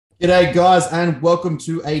G'day, guys, and welcome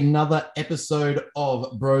to another episode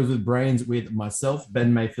of Bros with Brains with myself,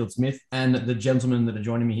 Ben Mayfield Smith, and the gentlemen that are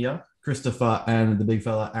joining me here, Christopher and the big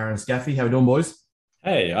fella, Aaron Scaffy. How we doing, boys?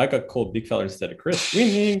 Hey, I got called big fella instead of Chris.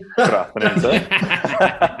 Winning. Good afternoon, sir.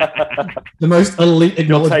 The most elite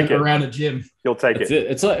acknowledgement around a gym. You'll take it.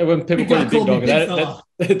 It's like when people call you big dog,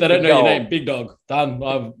 they don't know your name. Big dog.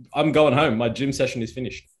 Done. I'm going home. My gym session is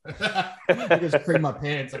finished. I just cream my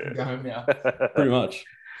pants. I can go home now. Pretty much.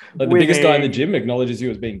 Like the biggest guy in the gym acknowledges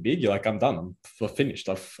you as being big. You're like, I'm done. I'm finished.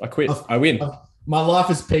 I quit. I win. My life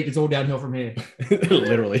is peaked. It's all downhill from here.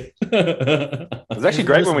 Literally. It was actually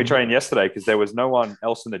great when we trained yesterday because there was no one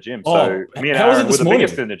else in the gym. So me and Aaron were the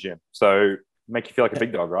biggest in the gym. So make you feel like a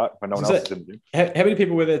big dog, right? When no one else is in the gym. How many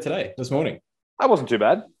people were there today, this morning? That wasn't too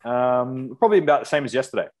bad. Probably about the same as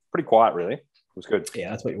yesterday. Pretty quiet, really. It was good. Yeah,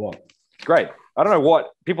 that's what you want. Great. I don't know what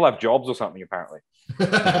people have jobs or something, apparently.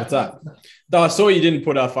 What's that? Though I saw you didn't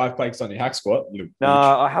put 5 plates on your hack squat. No,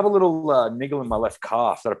 I have a little niggle in my left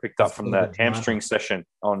calf that I picked up from the hamstring session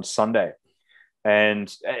on Sunday.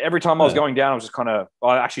 And every time I was going down, I was just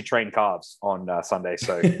I actually trained calves on Sunday.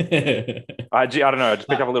 So I don't know, I just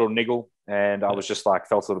picked up a little niggle and I was just like,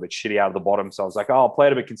 felt a little bit shitty out of the bottom. So I was like, I'll play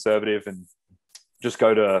it a bit conservative and just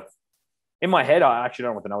go to, in my head, I actually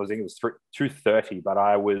don't know what the number was. I think it was 230, but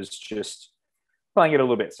I was just playing it a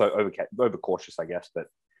little bit so overcautious, I guess. But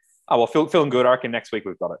feeling good. I reckon next week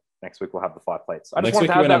we've got it. Next week we'll have the 5 plates. I just want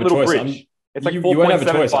to have that little bridge. It's like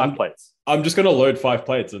 4.75 plates. I'm just going to load 5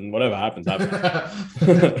 plates and whatever happens, happens.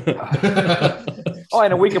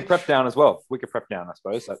 And a week of prep down as well. Week of prep down, I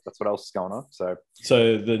suppose. That's what else is going on. So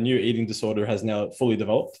the new eating disorder has now fully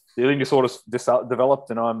developed? The eating disorder's developed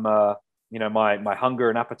and I'm, my hunger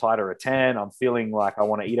and appetite are a 10. I'm feeling like I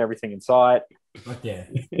want to eat everything in sight. Yeah.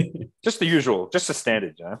 Just the usual, just the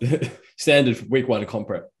standard, Standard week 1 comp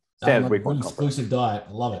prep. Standard week 1 exclusive diet.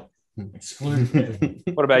 I love it. Exclusive.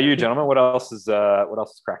 What about you, gentlemen? What else is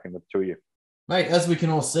cracking with the two of you? Mate, as we can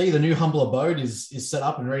all see, the new humble abode is set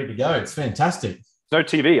up and ready to go. It's fantastic. No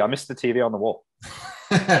TV. I missed the TV on the wall.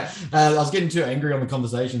 I was getting too angry on the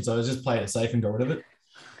conversation, so I was just playing it safe and got rid of it.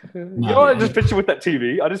 You know what I just picture with that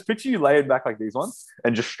TV? I just picture you laying back like these ones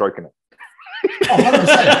and just stroking it. Oh,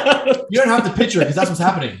 100%. You don't have to picture it because that's what's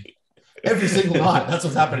happening. Every single night, that's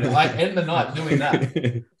what's happening. I end the night doing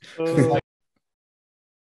that.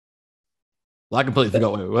 I completely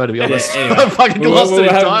forgot where we were, to be honest. Anyway, I fucking lost it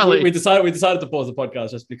entirely. We decided to pause the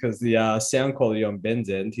podcast just because the sound quality on Ben's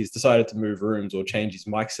end, he's decided to move rooms or change his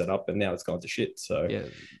mic setup, and now it's gone to shit. So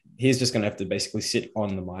he's just going to have to basically sit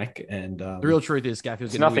on the mic. And the real truth is, Gaff,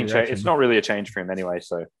 it's nothing. It's not really a change for him anyway.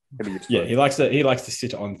 So he likes to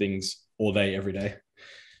sit on things all day, every day.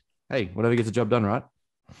 Hey, whatever gets the job done, right?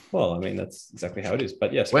 Well, I mean, that's exactly how it is.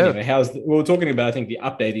 But yes, anyway, we were talking about, I think, the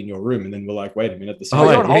update in your room, and then we're like, wait a minute.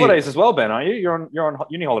 You're on holidays as well, Ben, are you? You're on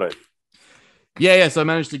uni holiday. Yeah. So I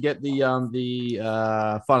managed to get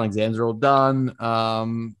the final exams are all done.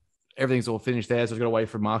 Everything's all finished there. So I've got to wait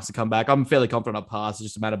for marks to come back. I'm fairly confident I'll pass. It's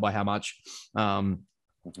just a matter by how much.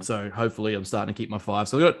 So hopefully I'm starting to keep my 5.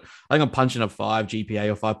 So I think I'm punching a 5 GPA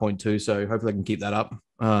or 5.2. So hopefully I can keep that up.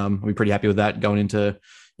 I'll be pretty happy with that going into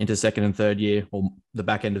second and third year, or the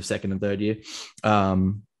back end of second and third year. But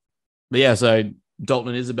yeah, so Dalton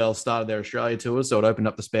and Isabel started their Australia tours, so it opened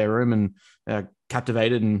up the spare room and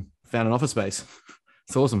captivated and found an office space.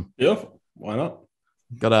 It's awesome. Yeah, why not?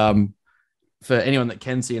 Got for anyone that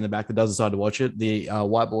can see in the back that does decide to watch it, the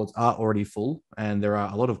whiteboards are already full, and there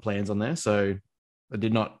are a lot of plans on there. So I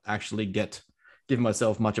did not actually give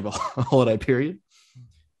myself much of a holiday period.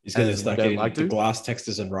 He's going to start getting the glass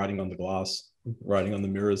textures and writing on the glass. Writing on the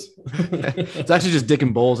mirrors. It's actually just dick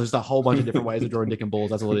and balls. There's a whole bunch of different ways of drawing dick and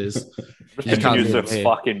balls. That's all it is. You're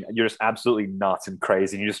just absolutely nuts and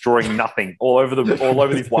crazy. And you're just drawing nothing all over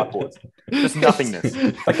these whiteboards. Just nothingness.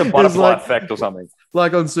 Like the butterfly effect or something.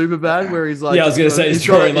 Like on Superbad, where he's like, I was going to say he's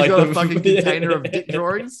drawing like a fucking container of dick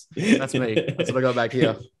drawings. That's me. That's what I got back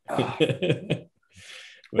here.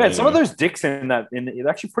 Man, some of those dicks they're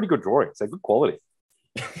actually pretty good drawings. They're good quality.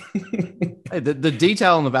 Hey, the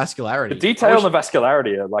detail and the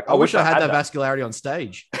vascularity. Are like. I wish I had that vascularity on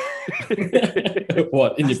stage.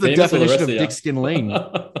 What in That's your the definition of dick skin lean?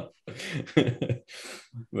 But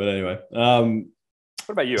anyway, what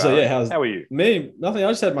about you? So Aaron? How are you? Me, nothing.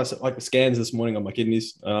 I just had my scans this morning on my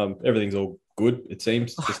kidneys. Everything's all good. It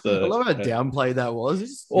seems. Just I love how downplayed that was.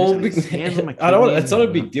 It's not a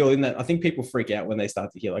big deal in that. I think people freak out when they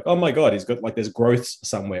start to hear like, oh my god, he's got like there's growths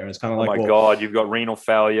somewhere, and it's kind of like, oh my god, you've got renal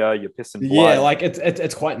failure. You're pissing blood. Yeah, like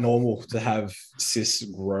it's quite normal to have cysts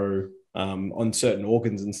grow on certain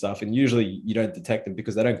organs and stuff. And usually you don't detect them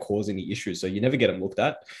because they don't cause any issues. So you never get them looked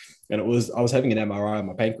at. And I was having an MRI on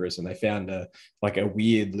my pancreas and they found a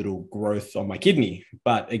weird little growth on my kidney.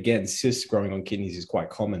 But again, cysts growing on kidneys is quite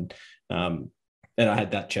common. And I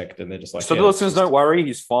had that checked, and they're just like, so the listeners don't worry,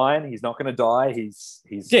 he's fine, he's not going to die. He's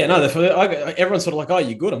everyone's sort of like, oh,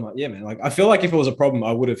 you good? I'm like, yeah, man. Like, I feel like if it was a problem,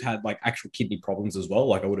 I would have had like actual kidney problems as well.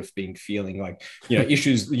 Like, I would have been feeling like,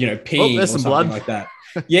 issues, peeing or something blood. Like that.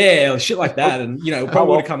 Yeah, shit like that, and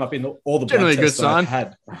probably would have come up in all the blood tests that I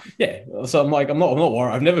had. Yeah, so I'm like, I'm not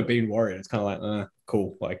worried. I've never been worried. It's kind of like,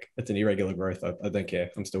 cool. Like, it's an irregular growth. I don't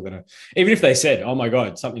care. I'm still gonna, even if they said, oh my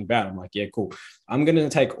god, something bad. I'm like, yeah, cool. I'm gonna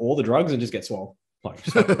take all the drugs and just get swole. Like,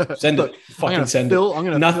 just send it. Fucking send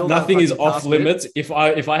it. Nothing is off limits. If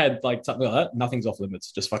I had like something like that, nothing's off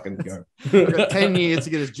limits. Just fucking go. We've got 10 years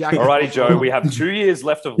to get his jacket. Alrighty, Joe. We have 2 years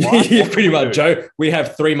left of life. Yeah, pretty much, Joe. We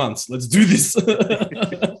have 3 months. Let's do this.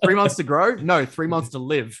 3 months to grow? No, 3 months to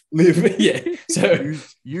live. Yeah. So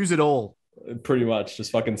use it all. Pretty much,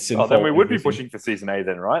 just fucking sinful. Oh, then we would be pushing for season A,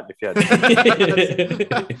 then, right? If you had,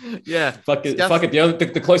 yeah, fuck it.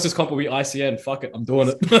 The closest comp will be ICN. Fuck it, I'm doing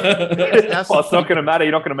it. Well, it's not going to matter.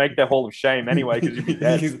 You're not going to make their Hall of Shame anyway because you'd be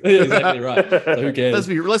dead. Exactly right. So who cares?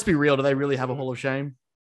 Let's be real. Do they really have a Hall of Shame?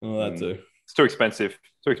 Oh, that too. It's too expensive.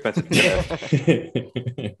 Too expensive.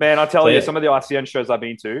 Man, I tell you, some of the ICN shows I've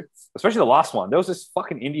been to, especially the last one, there was this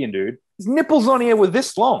fucking Indian dude. His nipples on here were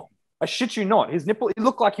this long. I shit you not. His nipple, it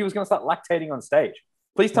looked like he was going to start lactating on stage.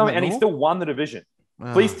 Please tell me, and he still won the division.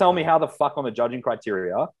 Please tell me how the fuck on the judging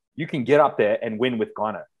criteria you can get up there and win with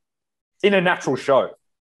gyno in a natural show.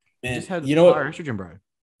 Man, just had estrogen, bro.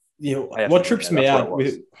 What trips me out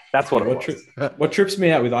with that's what it was. What trips me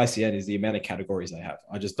out with ICN is the amount of categories they have.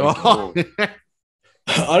 I just don't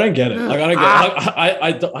I don't get it. Like,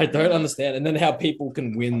 I don't understand. And then how people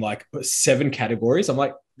can win like 7 categories. I'm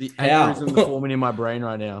like, the aneurysm forming in my brain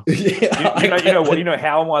right now. Yeah, you know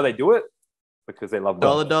how and why they do it? Because they love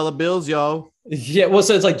dollar bills, yo. Yeah, well,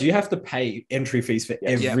 so it's like, do you have to pay entry fees for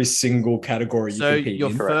every single category? So your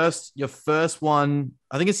first one,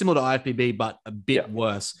 I think it's similar to IFBB, but a bit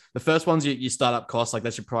worse. The first one's your startup cost, like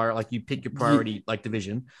that's your priority, like you pick your priority like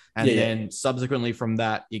division, and then subsequently from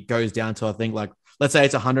that it goes down to, I think, like, let's say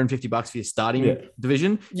it's $150 for your starting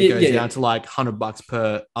division. It goes down to like $100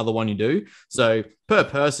 per other one you do. So per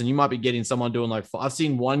person, you might be getting someone doing like, I've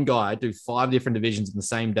seen one guy do 5 different divisions in the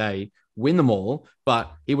same day, win them all,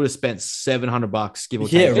 but he would have spent $700, give or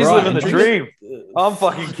take. Yeah, he's living the dream. I'm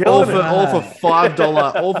fucking killing it. All for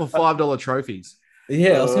 $5 trophies.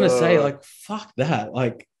 Yeah, I was gonna say, like, fuck that.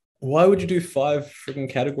 Like, why would you do 5 freaking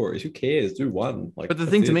categories? Who cares? Do one. Like, but the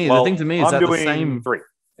thing to me is that the same 3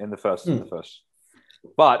 in the first.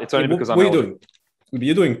 But it's only because I'm. What are you doing?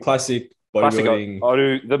 You're doing classic bodybuilding. I'll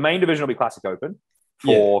do the main division will be classic open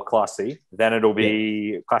for class C. Then it'll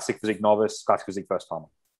be classic physique novice, classic physique first timer.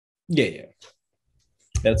 Yeah.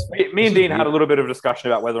 That's me and Dean had a little bit of a discussion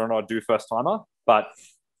about whether or not I'd do first timer, but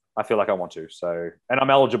I feel like I want to. So, and I'm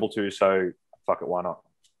eligible to. So, fuck it, why not?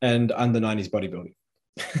 And under 90s bodybuilding.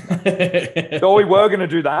 So we were going to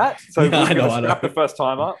do that. So we're going to scrap the first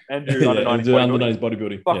timer and do under 90s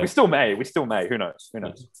bodybuilding. Fuck, we still may. Who knows?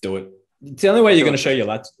 Let's do it. It's the only way you're going to show your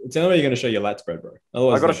lats. It's the only way you're going to show your lat spread, bro.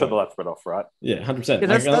 Otherwise, I got to show the lat spread off, right? Yeah, 100%.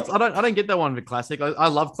 Yeah, I don't get that one for classic. I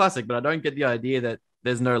love classic, but I don't get the idea that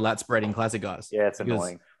there's no lat spread in classic, guys. Yeah, it's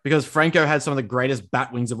annoying. Because Franco had some of the greatest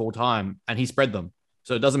bat wings of all time, and he spread them.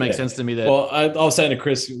 So it doesn't make sense to me that. Well, I was saying to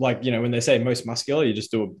Chris, like, when they say most muscular, you just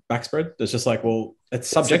do a back spread. It's just like, well, it's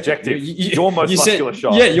subjective. Your most muscular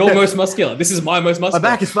shot. Yeah, your most muscular. This is my most muscular. My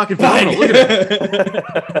back is fucking phenomenal. Look at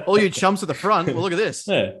it. All you chumps at the front. Well, look at this.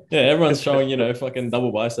 Yeah. Everyone's showing, fucking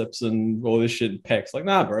double biceps and all this shit and pecs. Like,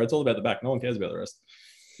 nah, bro, it's all about the back. No one cares about the rest.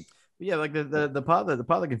 Yeah, like the part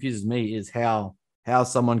that confuses me is how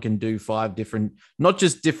someone can do 5 different, not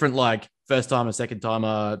just different like first timer, second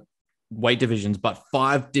timer weight divisions, but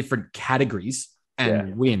 5 different categories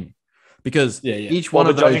and win. Because each one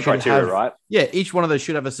of those should have, right? Yeah, each one of those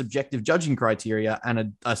should have a subjective judging criteria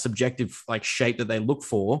and a subjective like shape that they look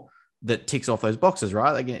for that ticks off those boxes,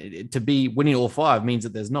 right? Like, to be winning all 5 means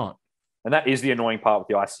that there's not. And that is the annoying part with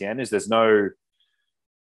the ICN is there's no.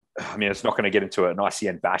 I mean, it's not going to get into an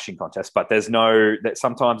ICN bashing contest, but there's no that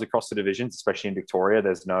sometimes across the divisions, especially in Victoria,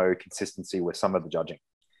 there's no consistency with some of the judging,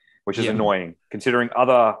 which is annoying considering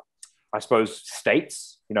other, I suppose,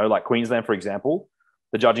 states, like Queensland, for example,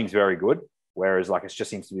 the judging is very good. Whereas like, it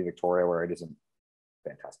just seems to be Victoria where it isn't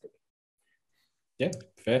fantastic. Yeah,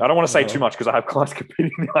 fair. I don't want to say too much because I have clients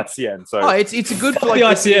competing in the ICN. So it's a good for like the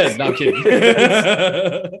ICN. No, I'm kidding.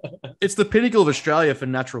 It's the pinnacle of Australia for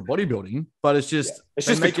natural bodybuilding, but it's just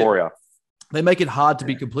Victoria. they make it hard to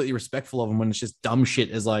be completely respectful of them when it's just dumb shit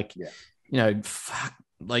as like, fuck,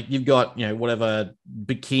 like you've got, whatever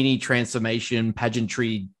bikini transformation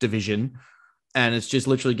pageantry division. And it's just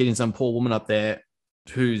literally getting some poor woman up there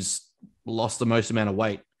who's lost the most amount of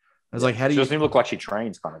weight. I was like, how do you? She doesn't even look like she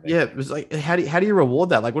trains, kind of thing. Yeah, it was like, how do you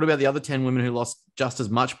reward that? Like, what about the other 10 women who lost just as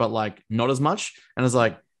much, but like not as much? And it's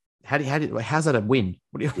like, how's that a win?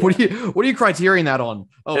 What are you criterion that on?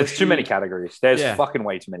 Oh, there's too many categories. There's fucking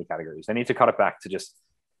way too many categories. They need to cut it back to just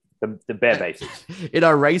the bare basics. It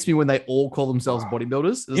irrates me when they all call themselves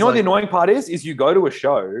bodybuilders. You know what the annoying part is? You go to a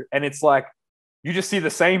show and it's like, you just see the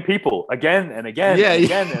same people again and again and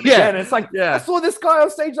again and again. And it's like, I saw this guy on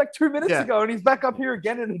stage like 2 minutes ago and he's back up here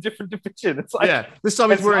again in a different division. It's like, this time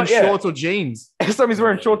he's wearing shorts or jeans. This time he's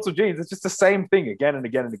wearing shorts or jeans. It's just the same thing again and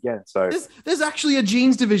again and again. So there's actually a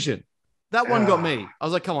jeans division. That one got me. I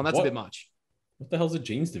was like, come on, that's a bit much. What the hell's a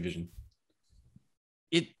jeans division?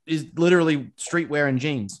 It is literally streetwear and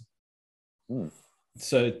jeans.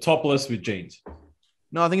 So topless with jeans.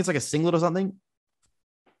 No, I think it's like a singlet or something.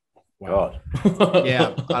 Wow.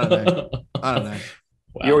 Yeah, I don't know. Wow.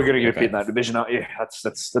 You're going to get fit in that division, aren't you?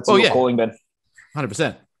 That's your calling, Ben.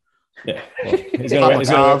 100%. Yeah. Well, he's going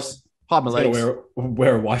to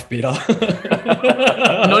wear a wife beater.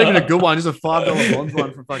 Not even a good one, just a $5 bronze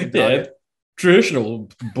one from fucking Target. Yeah, traditional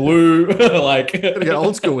blue, like gotta get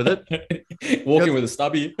old school with it. Walking with a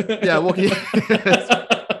stubby. Yeah, walking.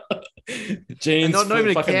 Jeans, not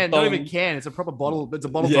even a can. Not even a can. It's a proper bottle. It's a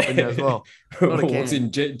bottle top in there as well. Not a can. Walks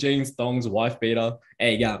in jeans, thongs, wife beater.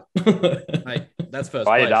 Hey, yeah. Mate, that's first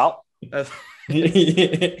place.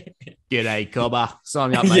 G'day, Cobber.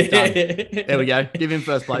 Sign me up, mate. Done. There we go. Give him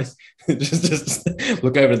first place. just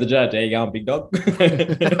look over to the judge. There you go, big dog.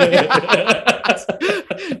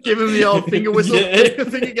 Give him the old finger whistle,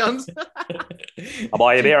 finger guns. I'll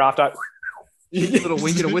buy you a beer after. Little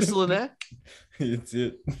wink and a whistle in there. That's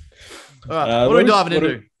it. All right. What are we diving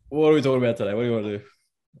into? What are we talking about today? What do you want to do?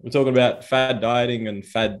 We're talking about fad dieting and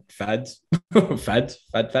fads. Fad. What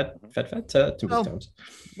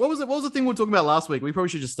was the thing we were talking about last week? We probably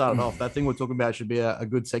should just start it off. That thing we're talking about should be a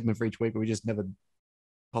good segment for each week, but we just never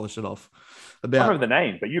polished it off. I don't remember the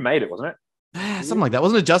name, but you made it, wasn't it? Something like that.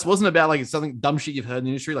 Wasn't it about like something dumb shit you've heard in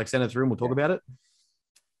the industry? Like send it through and we'll talk about it.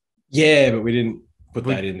 Yeah, but we didn't put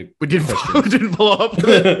that in. We didn't follow up.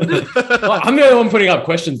 I'm the only one putting up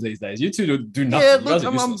questions these days. You two do nothing. Yeah, look,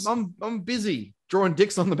 I'm busy drawing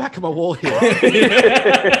dicks on the back of my wall here. You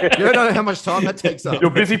don't know how much time that takes up.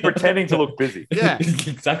 You're busy pretending to look busy. Yeah,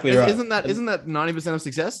 exactly right. Isn't that 90% of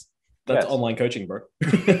success? That's online coaching, bro. No,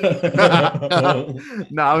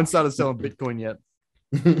 I haven't started selling Bitcoin yet.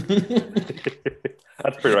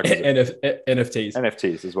 That's prerequisite.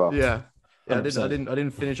 NFTs as well. Yeah. I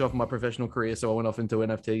didn't finish off my professional career, so I went off into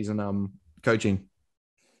NFTs and coaching.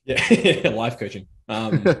 Yeah, life coaching.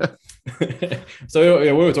 So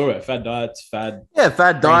we were talking about fad diets, fad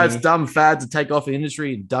diets, dumb fads that take off the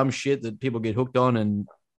industry, dumb shit that people get hooked on. And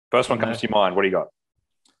first one comes to your mind. What do you got?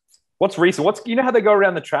 What's recent? You know how they go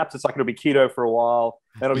around the traps? It's like it'll be keto for a while,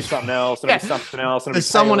 then it'll be something else, then it'll be something else. There's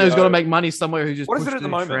someone who's got to make money somewhere who just. What is it at the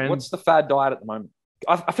moment? Trend. What's the fad diet at the moment?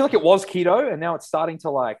 I feel like it was keto, and now it's starting to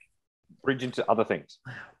like bridge into other things.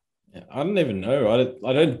 Yeah, I don't even know.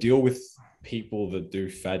 I don't deal with people that do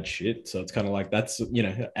fad shit, so it's kind of like that's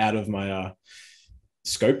out of my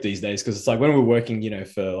scope these days, because it's like when we're working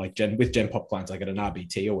for like with Gen Pop clients, like at an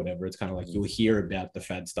RBT or whatever, it's kind of like you'll hear about the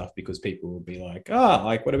fad stuff because people will be like,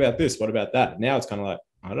 like what about this, what about that? Now it's kind of like,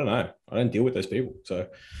 I don't know, I don't deal with those people, so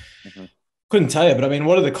couldn't tell you. But I mean,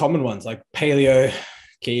 what are the common ones? Like paleo,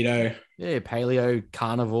 keto? Yeah, paleo,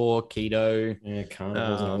 carnivore, keto. Yeah,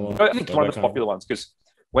 carnivore. I think it's one of the most popular ones, because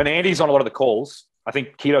when Andy's on a lot of the calls, I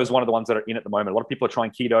think keto is one of the ones that are in at the moment. A lot of people are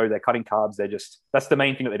trying keto. They're cutting carbs. That's the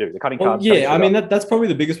main thing that they do. They're cutting carbs. Yeah, I mean, that's probably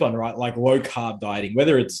the biggest one, right? Like low carb dieting,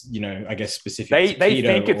 whether it's, I guess specific. They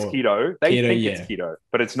think it's keto. They think it's keto,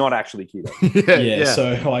 but it's not actually keto. yeah.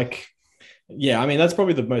 So like, I mean, that's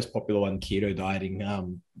probably the most popular one, keto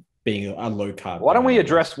dieting, being a low carb. Why don't we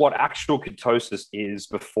address what actual ketosis is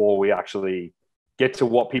before we actually get to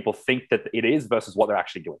what people think that it is versus what they're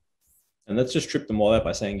actually doing? And let's just trip them all out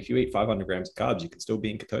by saying if you eat 500 grams of carbs, you can still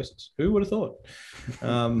be in ketosis. Who would have thought?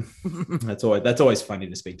 That's always funny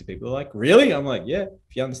to speak to people. They're like, really? I'm like, yeah,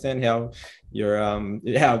 if you understand how your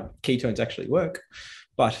how ketones actually work.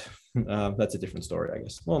 But that's a different story, I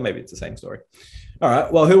guess. Well, maybe it's the same story. All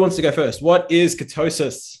right. Well, who wants to go first? What is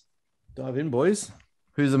ketosis? Dive in, boys.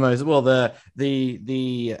 Who's the most? Well, the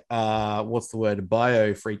what's the word?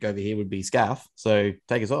 Bio freak over here would be Scaff. So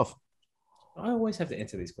take us off. I always have to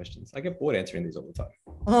answer these questions. I get bored answering these all the time.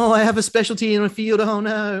 Oh, I have a specialty in a field. Oh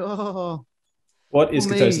no. Oh. What is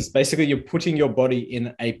ketosis? Basically, you're putting your body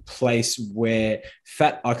in a place where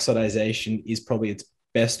fat oxidation is probably its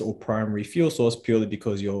best or primary fuel source, purely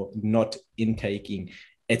because you're not intaking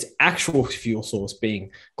its actual fuel source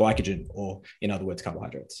being glycogen, or in other words,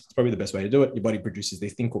 carbohydrates. It's probably the best way to do it. Your body produces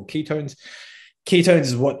this thing called ketones. Ketones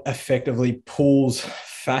is what effectively pulls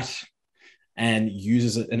fat and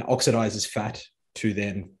uses it and oxidizes fat to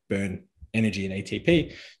then burn energy and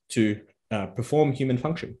ATP to perform human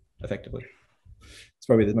function effectively. It's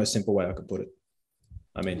probably the most simple way I could put it.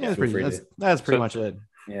 I mean, that's pretty much it.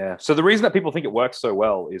 Yeah. So the reason that people think it works so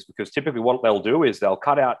well is because typically what they'll do is they'll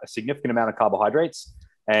cut out a significant amount of carbohydrates.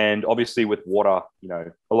 And obviously with water,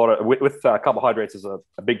 a lot of with carbohydrates is a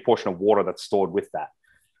big portion of water that's stored with that.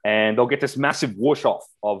 And they'll get this massive whoosh off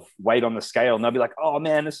of weight on the scale. And they'll be like, oh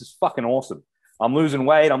man, this is fucking awesome. I'm losing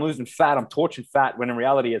weight. I'm losing fat. I'm torching fat. When in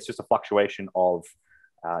reality, it's just a fluctuation of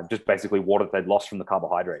just basically water that they'd lost from the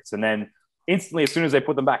carbohydrates. And then instantly, as soon as they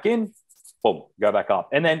put them back in, boom, go back up.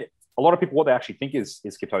 And then a lot of people, what they actually think is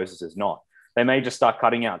ketosis is not. They may just start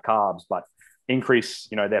cutting out carbs, but increase,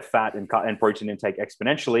 their fat and protein intake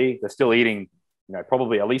exponentially. They're still eating,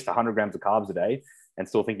 probably at least 100 grams of carbs a day and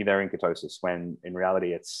still thinking they're in ketosis, when in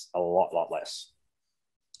reality, it's a lot less.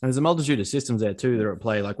 And there's a multitude of systems there too that are at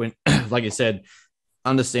play. Like when, like you said,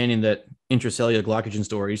 understanding that intramuscular glycogen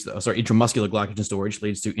storage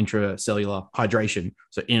leads to intracellular hydration.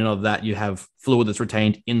 So in and of that, you have fluid that's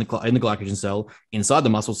retained in the glycogen cell inside the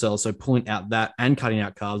muscle cell. So pulling out that and cutting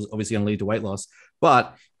out carbs is obviously going to lead to weight loss.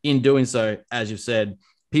 But in doing so, as you've said,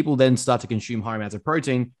 people then start to consume higher amounts of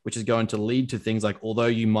protein, which is going to lead to things like, although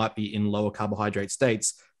you might be in lower carbohydrate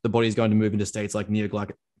states, the body is going to move into states like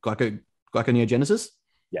glyconeogenesis.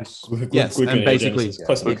 Yes. Yes. And basically,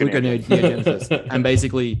 gluconeogenesis, and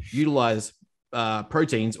basically utilize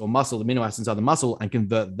proteins or muscle, amino acids inside the muscle, and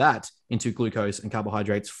convert that into glucose and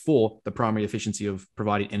carbohydrates for the primary efficiency of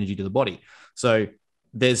providing energy to the body. So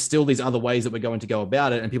there's still these other ways that we're going to go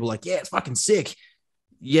about it. And people are like, yeah, it's fucking sick.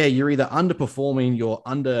 Yeah, you're either underperforming, you're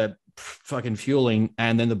under fucking fueling,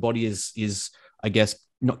 and then the body is I guess,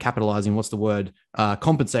 not capitalizing, what's the word?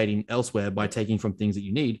 Compensating elsewhere by taking from things that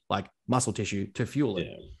you need, like muscle tissue, to fuel it.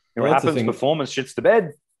 Yeah. Well, what happens? Performance shits the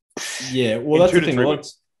bed. Yeah, well, that's the thing.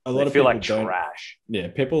 A lot of feel people like don't, trash. Yeah,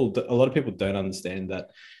 a lot of people don't understand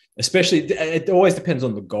that. Especially, it always depends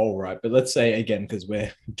on the goal, right? But let's say, again, because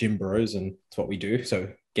we're gym bros and it's what we do, so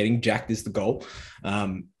getting jacked is the goal.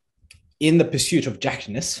 In the pursuit of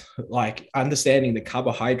jackedness, like understanding the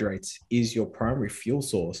carbohydrates is your primary fuel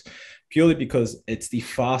source, purely because it's the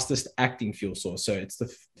fastest acting fuel source. So it's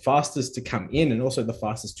the fastest to come in and also the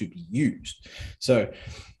fastest to be used. So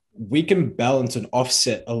we can balance and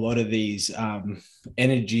offset a lot of these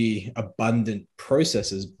energy abundant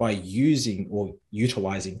processes by using or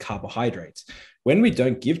utilizing carbohydrates. When we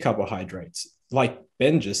don't give carbohydrates, like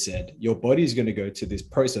Ben just said, your body is going to go to this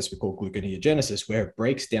process we call gluconeogenesis, where it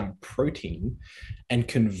breaks down protein and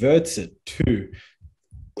converts it to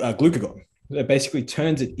glucagon. It basically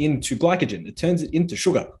turns it into glycogen. It turns it into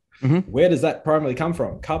sugar. Mm-hmm. Where does that primarily come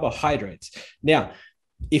from? Carbohydrates. Now,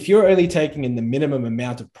 if you're only taking in the minimum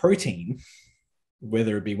amount of protein,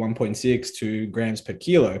 whether it be 1.6 to grams per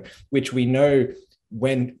kilo, which we know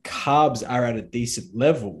when carbs are at a decent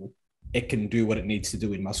level, it can do what it needs to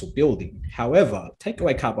do in muscle building. However, take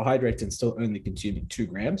away carbohydrates and still only consuming 2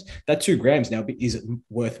 grams. That 2 grams now is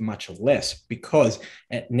worth much less because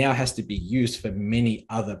it now has to be used for many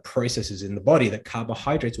other processes in the body that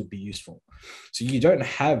carbohydrates would be used for. So you don't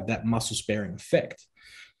have that muscle sparing effect.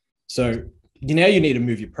 So now you need to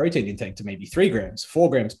move your protein intake to maybe 3 grams,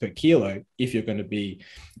 4 grams per kilo if you're going to be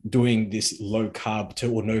doing this low carb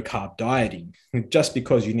to or no carb dieting, just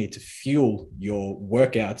because you need to fuel your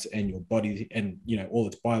workouts and your body and all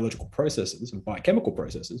its biological processes and biochemical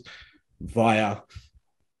processes via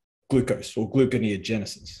glucose or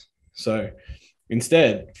gluconeogenesis. So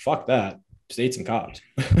instead, fuck that, just eat some carbs.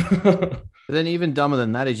 But then even dumber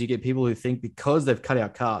than that is you get people who think because they've cut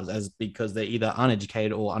out carbs as because they're either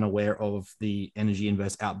uneducated or unaware of the energy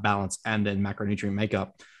inverse out balance and then macronutrient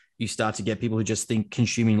makeup. You start to get people who just think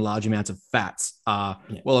consuming large amounts of fats are,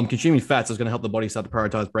 well, I'm consuming fats. So it's going to help the body start to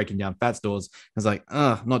prioritize breaking down fat stores. It's like,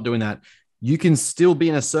 not doing that. You can still be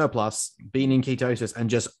in a surplus, being in ketosis and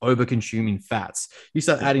just over consuming fats. You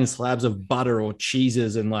start adding slabs of butter or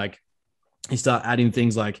cheeses and like, you start adding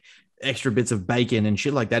things like extra bits of bacon and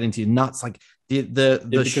shit like that into your nuts. Like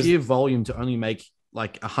the sheer volume to only make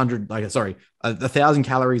like 1,000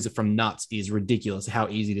 calories from nuts is ridiculous. How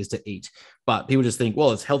easy it is to eat, but people just think,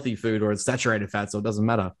 well, it's healthy food or it's saturated fat, so it doesn't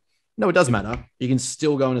matter. No, it does matter. You can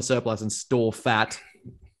still go in a surplus and store fat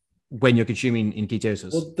when you're consuming in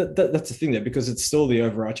ketosis. Well, that's the thing there, because it's still the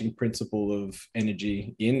overarching principle of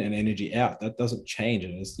energy in and energy out. That doesn't change.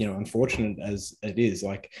 And as unfortunate as it is,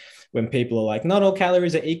 like when people are like, not all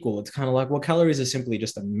calories are equal, it's kind of like, well, calories are simply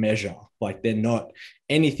just a measure. Like they're not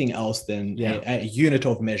anything else than a unit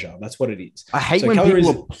of measure. That's what it is. I hate when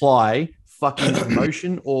people apply fucking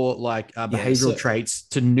emotion or like behavioral traits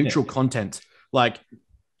to neutral content. Like,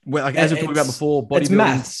 well, like as we talked about before, bodybuilding. It's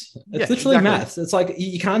maths. It's literally maths. It's like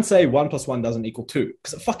you can't say 1 + 1 doesn't equal 2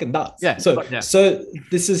 because it fucking does. Yeah. So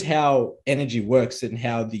this is how energy works and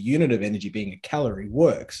how the unit of energy being a calorie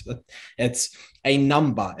works. It's a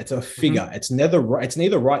number. It's a figure. It's neither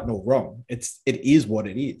right nor wrong. It is what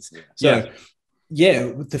it is. So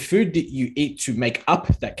the food that you eat to make up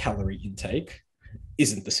that calorie intake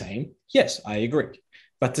isn't the same. Yes, I agree.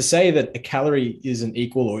 But to say that a calorie isn't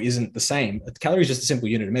equal or isn't the same, a calorie is just a simple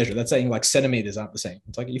unit of measure. That's saying like centimeters aren't the same.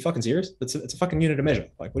 It's like, are you fucking serious? It's a fucking unit of measure.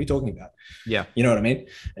 Like, what are you talking about? Yeah. You know what I mean?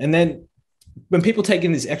 And then when people take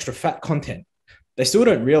in this extra fat content, they still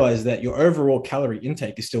don't realize that your overall calorie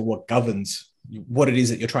intake is still what governs what it is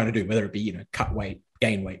that you're trying to do, whether it be, cut weight,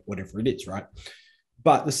 gain weight, whatever it is, right?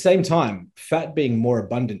 But at the same time, fat being more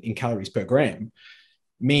abundant in calories per gram,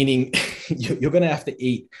 meaning you're going to have to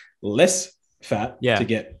eat less fat to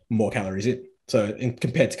get more calories in. So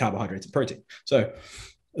compared to carbohydrates and protein. So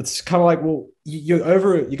it's kind of like, well, you're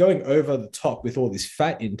going over the top with all this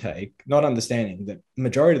fat intake, not understanding that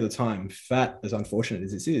majority of the time, fat, as unfortunate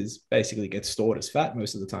as this is, basically gets stored as fat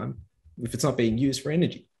most of the time if it's not being used for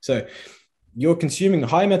energy. So you're consuming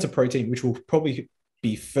high amounts of protein, which will probably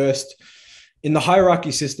be first in the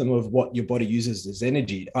hierarchy system of what your body uses as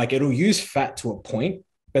energy. Like it'll use fat to a point,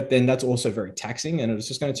 but then that's also very taxing. And it's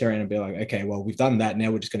just going to turn around and be like, okay, well, we've done that.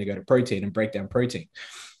 Now we're just going to go to protein and break down protein.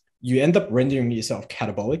 You end up rendering yourself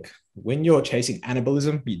catabolic. When you're chasing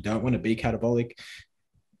anabolism, you don't want to be catabolic.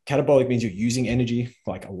 Catabolic means you're using energy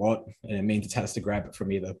like a lot. And it means it has to grab it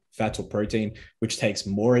from either fats or protein, which takes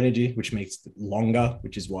more energy, which makes it longer,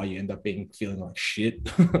 which is why you end up feeling like shit.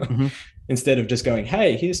 Instead of just going,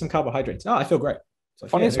 hey, here's some carbohydrates. Oh, I feel great. Like,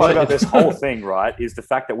 funniest part about this whole thing, right, is the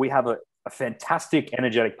fact that we have a fantastic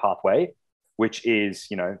energetic pathway, which is,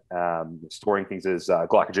 storing things as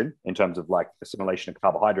glycogen in terms of like assimilation of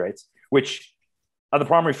carbohydrates, which are the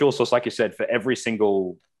primary fuel source, like you said, for every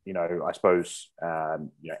single, I suppose,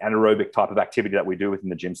 anaerobic type of activity that we do within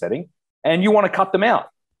the gym setting. And you want to cut them out.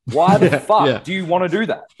 Why the fuck do you want to do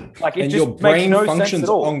that? Like, it just makes no sense at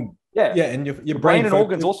all. And your brain and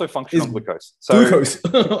organs also function on glucose. So glucose,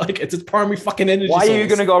 like it's its primary fucking energy. Why are you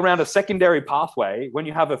going to go around a secondary pathway when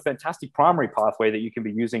you have a fantastic primary pathway that you can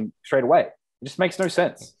be using straight away? It just makes no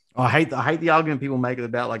sense. I hate the argument people make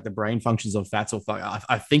about like the brain functions of fats or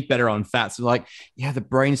I think better on fats. So like, the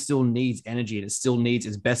brain still needs energy and it still needs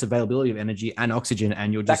its best availability of energy and oxygen.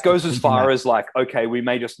 And that goes as far as like, okay, we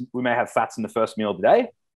may have fats in the first meal of the day,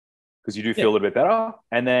 because you do feel a little bit better.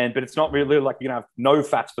 And then, but it's not really like you're going to have no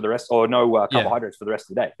fats for the rest or no carbohydrates for the rest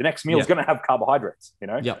of the day. The next meal is going to have carbohydrates,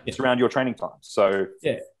 it's around your training time. So,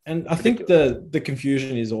 And I think the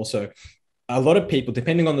confusion is also a lot of people,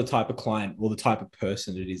 depending on the type of client or the type of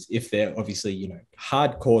person it is, if they're obviously,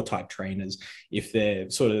 hardcore type trainers, if they're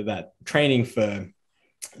sort of that training for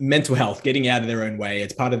mental health, getting out of their own way,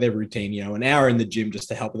 it's part of their routine, an hour in the gym just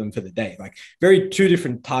to help them for the day, like two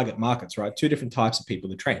different target markets, right? Two different types of people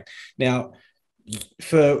to train. Now,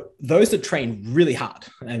 for those that train really hard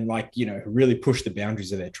and really push the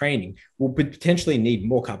boundaries of their training, will potentially need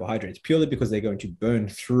more carbohydrates purely because they're going to burn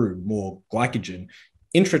through more glycogen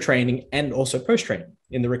intra-training and also post-training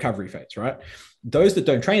in the recovery phase, right? Those that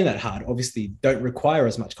don't train that hard obviously don't require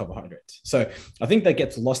as much carbohydrates. So I think that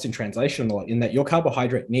gets lost in translation a lot, in that your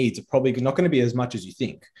carbohydrate needs are probably not going to be as much as you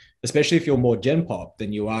think, especially if you're more gen pop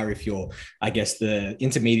than you are if you're, I guess, the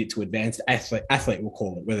intermediate to advanced athlete we'll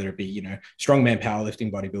call it, whether it be, strongman,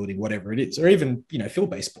 powerlifting, bodybuilding, whatever it is, or even,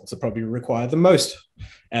 field-based sports that probably require the most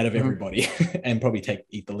out of everybody and probably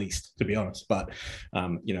eat the least, to be honest. But,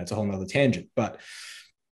 it's a whole nother tangent. But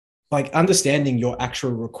like understanding your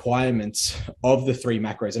actual requirements of the three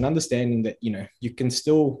macros and understanding that, you can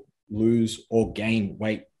still lose or gain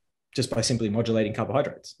weight just by simply modulating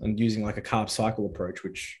carbohydrates and using like a carb cycle approach,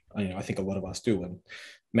 which, I think a lot of us do, and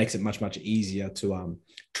makes it much, much easier to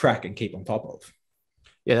track and keep on top of.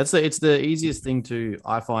 Yeah, it's the easiest thing to,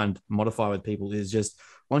 I find, modify with people is just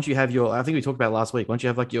once you have I think we talked about last week, once you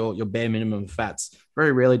have like your bare minimum fats,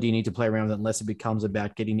 very rarely do you need to play around with it unless it becomes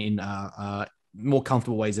about getting in more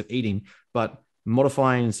comfortable ways of eating. But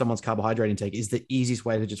modifying someone's carbohydrate intake is the easiest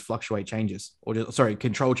way to just fluctuate changes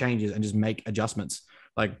control changes and just make adjustments.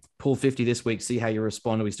 Like pull 50 this week, see how you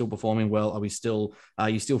respond. Are we still performing well? Are you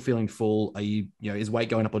still feeling full? Are you, is weight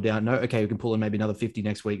going up or down? No. Okay. We can pull in maybe another 50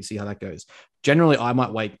 next week, see how that goes. Generally, I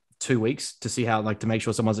might wait 2 weeks to see how, to make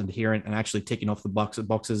sure someone's adherent and actually ticking off the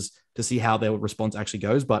boxes to see how their response actually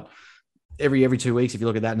goes. But every 2 weeks, if you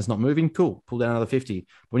look at that and it's not moving, cool, pull down another 50. But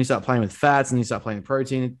when you start playing with fats and you start playing with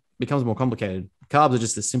protein, it becomes more complicated. Carbs are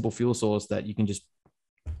just a simple fuel source that you can just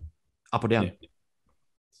up or down. Yeah.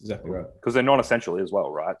 That's exactly right. Because they're non-essential as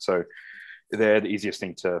well, right? So they're the easiest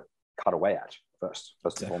thing to cut away at first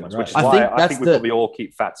and foremost, which is why I think we probably all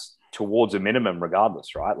keep fats towards a minimum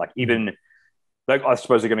regardless, right? Like even, I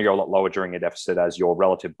suppose they're going to go a lot lower during a deficit as your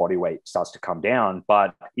relative body weight starts to come down.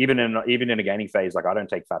 But even in a gaining phase, I don't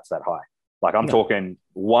take fats that high. I'm talking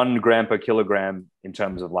 1 gram per kilogram in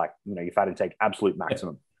terms of your fat intake, absolute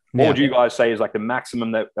maximum. What would you guys say is the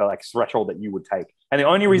maximum that threshold that you would take? And the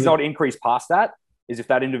only reason I would increase past that is if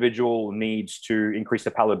that individual needs to increase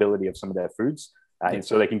the palatability of some of their foods, and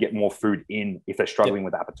so they can get more food in if they're struggling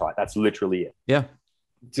with appetite. That's literally it. Yeah.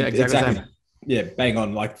 Exactly. Yeah, bang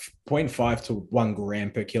on, 0.5 to 1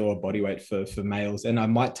 gram per kilo of body weight for males. And I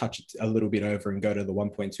might touch it a little bit over and go to the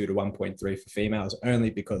 1.2 to 1.3 for females,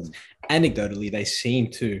 only because anecdotally they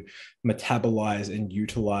seem to metabolize and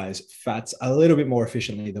utilize fats a little bit more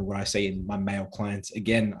efficiently than what I see in my male clients.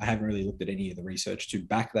 Again, I haven't really looked at any of the research to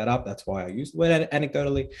back that up. That's why I use the word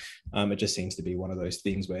anecdotally. It just seems to be one of those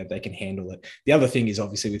things where they can handle it. The other thing is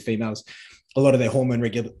obviously with females, a lot of their hormone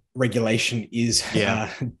regulation is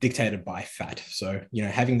dictated by fat. So,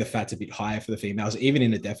 having the fats a bit higher for the females, even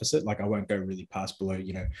in a deficit, I won't go really past below,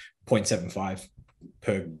 0.75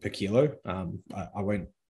 per kilo. I won't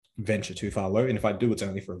venture too far low. And if I do, it's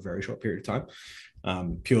only for a very short period of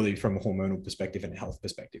time, purely from a hormonal perspective and a health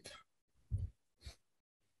perspective.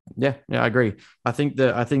 Yeah, I agree. I think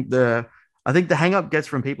the hang up gets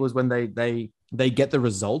from people is when they get the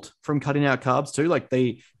result from cutting out carbs too.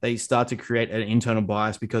 They start to create an internal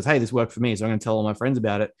bias because, hey, this worked for me, so I'm going to tell all my friends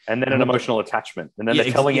about it. And then an emotional attachment. And then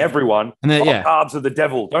they're telling everyone, and then, carbs are the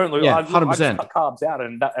devil. Don't lose. 100%. I just cut carbs out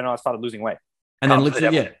and I started losing weight. And then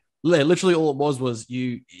literally all it was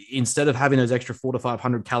you, instead of having those extra 400 to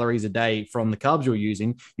 500 calories a day from the carbs you were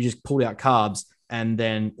using, you just pulled out carbs. And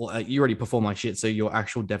then you already perform like shit. So your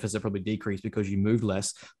actual deficit probably decreased because you moved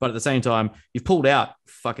less. But at the same time, you've pulled out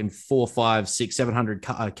fucking 400, 500, 600,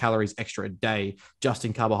 700 calories extra a day just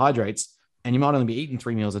in carbohydrates. And you might only be eating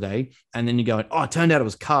 3 meals a day. And then you're going, oh, it turned out it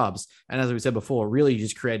was carbs. And as we said before, really you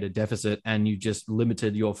just created a deficit and you just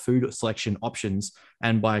limited your food selection options.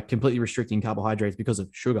 And by completely restricting carbohydrates because of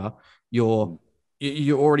sugar, you're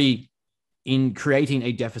already in creating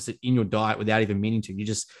a deficit in your diet without even meaning to.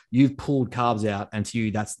 You've pulled carbs out, and to you,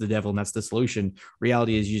 that's the devil and that's the solution.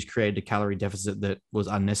 Reality is you just created a calorie deficit that was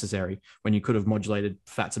unnecessary when you could have modulated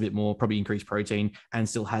fats a bit more, probably increased protein and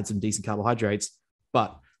still had some decent carbohydrates.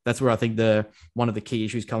 But that's where I think one of the key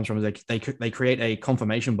issues comes from is they create a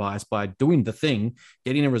confirmation bias by doing the thing,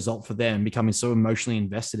 getting a result for them, becoming so emotionally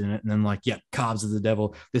invested in it. And then carbs are the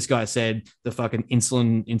devil. This guy said the fucking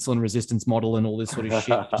insulin resistance model and all this sort of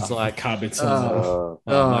shit. It's carb insulin.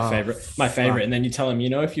 My favorite. And then you tell them,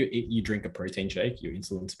 if you drink a protein shake, your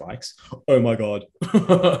insulin spikes. Oh my God.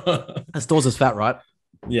 That stores as fat, right?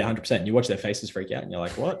 Yeah, 100%. You watch their faces freak out and you're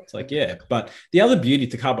like, what? It's yeah. But the other beauty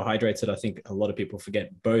to carbohydrates that I think a lot of people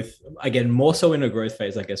forget, both, again, more so in a growth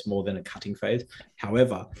phase, I guess, more than a cutting phase.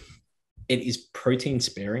 However, it is protein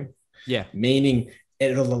sparing. Yeah. Meaning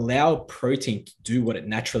it'll allow protein to do what it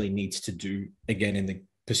naturally needs to do, again, in the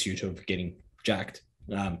pursuit of getting jacked.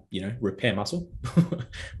 Repair muscle,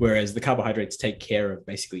 whereas the carbohydrates take care of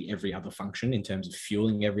basically every other function in terms of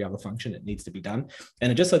fueling every other function that needs to be done.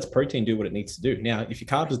 And it just lets protein do what it needs to do. Now, if your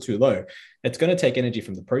carbs are too low, it's going to take energy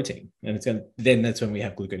from the protein, and then that's when we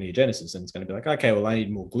have gluconeogenesis, and it's going to be okay, well, I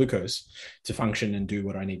need more glucose to function and do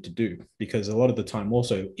what I need to do, because a lot of the time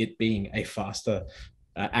also it being a faster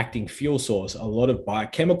acting fuel source, a lot of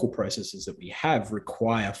biochemical processes that we have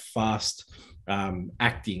require fast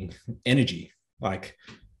acting energy.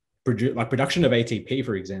 Production of ATP,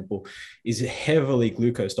 for example, is heavily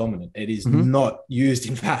glucose dominant. It is not used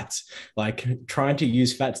in fats. Trying to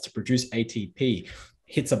use fats to produce ATP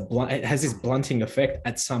it has this blunting effect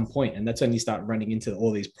at some point, and that's when you start running into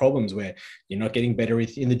all these problems where you're not getting better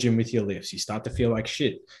in the gym with your lifts. You start to feel like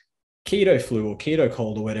shit. Keto flu or keto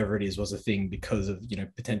cold or whatever it is was a thing because of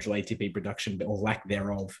potential ATP production or lack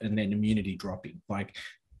thereof, and then immunity dropping.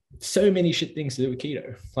 So many shit things to do with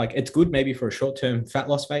keto. It's good maybe for a short-term fat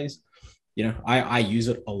loss phase. I use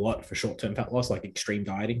it a lot for short-term fat loss, extreme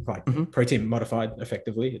dieting, protein modified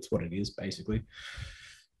effectively. It's what it is basically.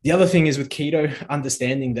 The other thing is with keto,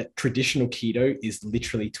 understanding that traditional keto is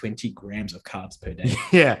literally 20 grams of carbs per day.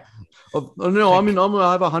 Yeah. Oh, no, I'm gonna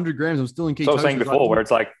have 100 grams. I'm still in ketosis. So I was saying before, where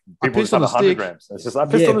it's like people just have 100 grams. It's just I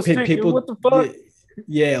pissed on the stick. People, what the fuck?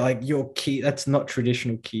 Yeah, like your that's not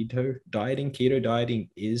traditional keto dieting. Keto dieting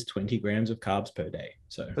is 20 grams of carbs per day.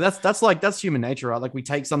 So but that's human nature, right? Like we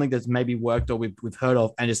take something that's maybe worked or we've heard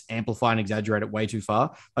of and just amplify and exaggerate it way too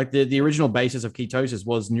far. Like the original basis of ketosis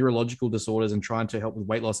was neurological disorders and trying to help with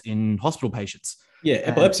weight loss in hospital patients. Yeah,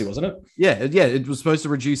 epilepsy, wasn't it? Yeah. It was supposed to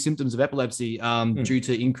reduce symptoms of epilepsy due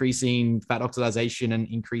to increasing fat oxidation and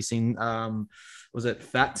increasing was it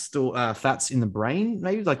fats in the brain?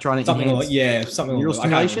 Maybe like trying to something neural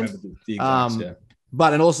stimulation. The exact,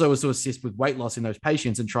 But and also was to assist with weight loss in those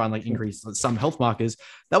patients and try and like increase some health markers.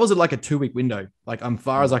 That was like a 2-week window. Like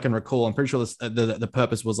far as I can recall, I'm pretty sure the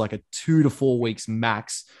purpose was like a 2 to 4 weeks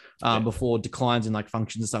max before declines in like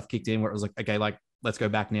functions and stuff kicked in, where it was like, okay, like let's go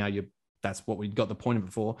back now. That's what we got the point of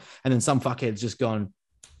it for. And then some fuckhead's just gone,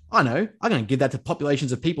 I know, I'm going to give that to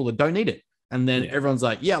populations of people that don't need it. And then everyone's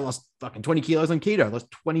like, yeah, I lost fucking 20 kilos on keto. I lost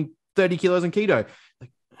 30 kilos on keto.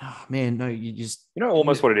 Like, oh, man, no, you just... You know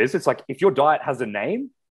almost what it is? It's like, if your diet has a name,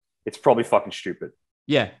 it's probably fucking stupid.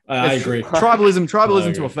 Yeah. I agree.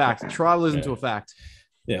 Tribalism to a fact. Tribalism to a fact.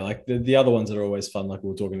 Yeah, like the other ones that are always fun, like we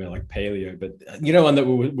were talking about, like paleo. But you know, one that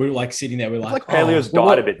we're like sitting there, we're like paleo's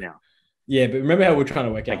died a bit now. Yeah, but remember how we're trying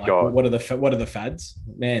to work out, like, what are the fads?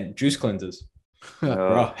 Man, juice cleansers.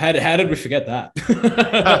 Bro, how did we forget that?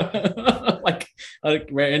 like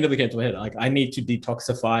randomly came to my head. Like, I need to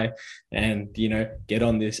detoxify and get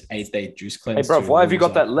on this 8-day juice cleanse. Hey, bro, why have you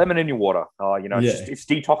got that lemon in your water? It's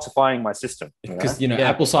detoxifying my system. Because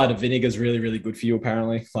apple cider vinegar is really, really good for you.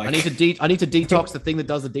 Apparently, like I need to detox the thing that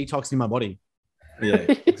does the detox in my body. Yeah,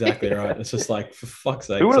 exactly right. It's just like, for fuck's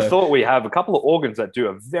sake. Who would have thought we have a couple of organs that do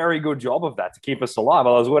a very good job of that to keep us alive,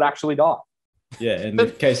 otherwise we would actually die. Yeah, in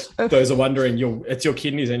case those are wondering, it's your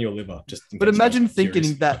kidneys and your liver. But imagine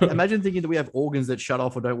thinking that we have organs that shut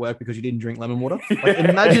off or don't work because you didn't drink lemon water. Like,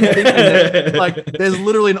 imagine thinking that, like, there's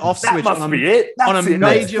literally an off switch on a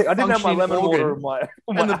major I didn't have my lemon organ, water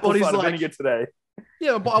and the body's like, vinegar today.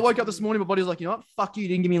 Yeah, but I woke up this morning, my body's like, you know what? Fuck you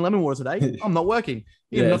didn't give me lemon water today. I'm not working.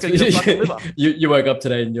 You're not going to get a fucking liver. You woke up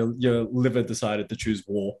today and your liver decided to choose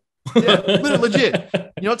war. Yeah, legit.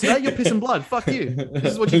 You know what? Today you're pissing blood. Fuck you.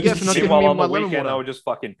 This is what you get for not giving me my lemon water. I was just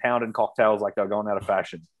fucking pounding cocktails like they're going out of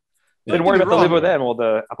fashion. Didn't worry about the liver then, or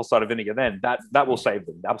the apple cider vinegar then. That will save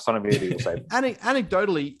them. The apple cider vinegar will save them.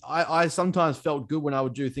 Anecdotally, I sometimes felt good when I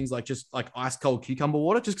would do things like just like ice cold cucumber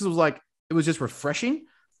water, just because it was just refreshing.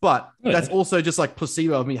 But that's also just like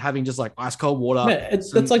placebo of me having just like ice cold water.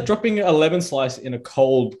 That's like dropping a lemon slice in a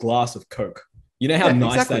cold glass of Coke. You know how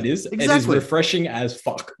nice that is? Exactly. It is refreshing as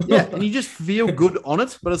fuck. Yeah, and you just feel good on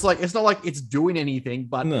it, but it's not like it's doing anything.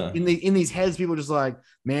 But in these heads, people are just like,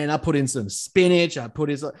 man, I put in some spinach. I put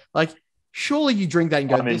in like, surely you drink that and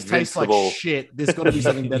go, this tastes like shit. There's got to be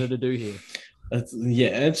something better to do here.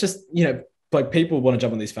 It's just, like people want to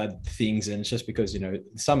jump on these fad things, and it's just because,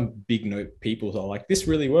 some big note people are like, this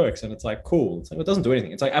really works. And it's like, cool. It doesn't do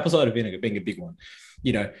anything. It's like apple cider vinegar being a big one.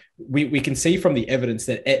 We can see from the evidence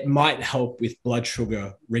that it might help with blood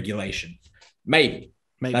sugar regulation. Maybe.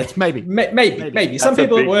 Some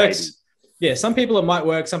people it works. Maybe. Yeah. Some people it might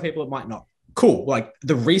work. Some people it might not. Cool. Like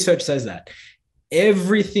the research says that.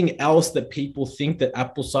 Everything else that people think that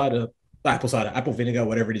apple vinegar,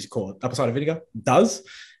 whatever it is called, apple cider vinegar does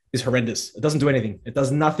is horrendous. It doesn't do anything. It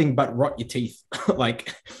does nothing but rot your teeth.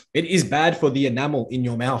 Like, it is bad for the enamel in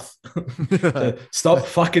your mouth. Stop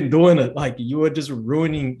fucking doing it. Like, you are just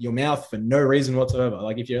ruining your mouth for no reason whatsoever.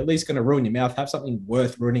 Like, if you're at least going to ruin your mouth, have something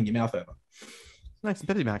worth ruining your mouth over. Max and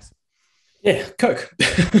Pepsi Max. Yeah, Coke.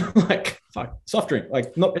 Like, fuck, soft drink.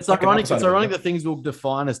 Like, not. It's ironic. It's ironic that things will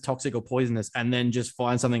define as toxic or poisonous, and then just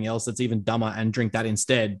find something else that's even dumber and drink that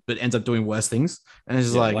instead, but ends up doing worse things. And it's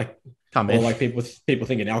just like come in. Or like people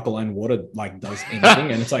thinking alkaline water like does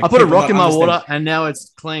anything, and it's like I put a rock in my water and now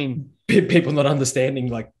it's clean. People not understanding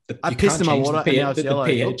like I pissed in my water and now it's yellow.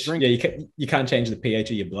 pH. Yeah, you can't change the pH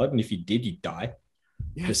of your blood, and if you did, you'd die.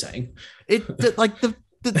 Yeah. Just saying.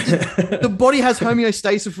 The body has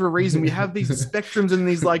homeostasis for a reason. We have these spectrums and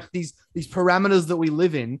these parameters that we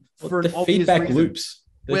live in for an obvious feedback reason. Loops.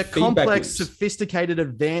 We're complex, sophisticated,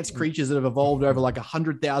 advanced creatures that have evolved over like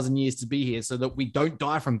 100,000 years to be here, so that we don't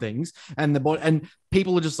die from things. And the body and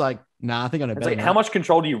people are just like, nah, I think I know better. Like, how much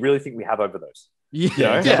control do you really think we have over those?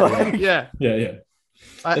 Yeah,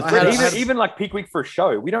 Even like peak week for a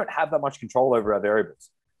show, we don't have that much control over our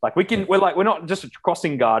variables. Like we're not just a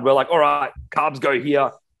crossing guard. We're like, all right, carbs go here,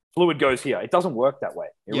 fluid goes here. It doesn't work that way.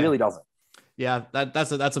 It really doesn't. Yeah,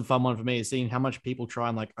 that's a fun one for me, is seeing how much people try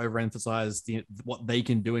and like overemphasize what they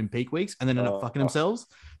can do in peak weeks and then end up fucking themselves.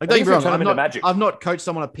 Like, don't get me wrong, I've not coached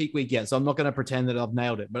someone a peak week yet, so I'm not going to pretend that I've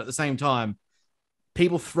nailed it. But at the same time,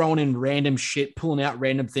 people throwing in random shit, pulling out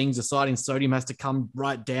random things, deciding sodium has to come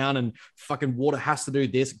right down and fucking water has to do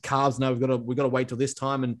this. Carbs, no, we've got to wait till this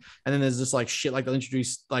time. And then there's just like shit like they'll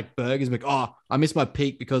introduce like burgers, like, oh, I missed my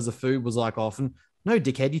peak because the food was like off. And no,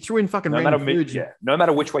 dickhead, you threw in fucking random food. Yeah, no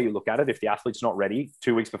matter which way you look at it, if the athlete's not ready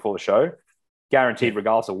 2 weeks before the show, guaranteed,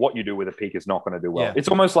 regardless of what you do with a peak, is not going to do well. Yeah. It's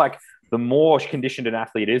almost like the more conditioned an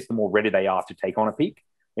athlete is, the more ready they are to take on a peak.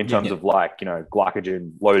 In terms of like,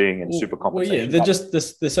 glycogen loading and super compensation. They're just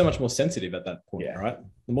they're so much more sensitive at that point, right?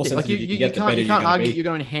 The more sensitive you get, the better you can't argue you're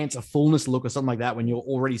going to enhance a fullness look or something like that when you're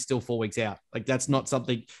already still 4 weeks out. Like, that's not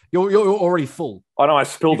something you're already full. I know, I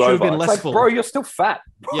spilled over. Been less full. Bro, you're still fat.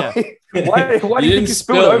 Yeah. why do you think you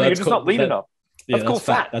spilled over? You're just not lean enough. That's called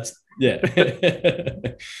fat. That's but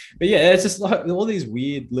yeah, it's just like all these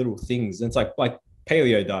weird little things. And it's like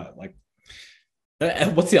paleo diet, like.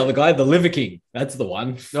 What's the other guy? The Liver King. That's the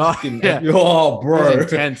one. Oh, bro.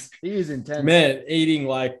 He's intense. He is intense. Man, eating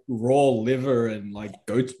like raw liver and like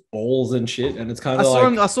goat's balls and shit. And it's kind of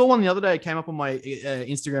like... I saw one the other day. It came up on my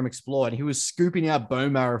Instagram Explore, and he was scooping out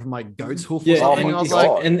bone marrow from like goat's hoof or something. And I was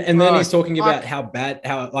like... And then he's talking about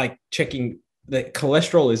how like checking... that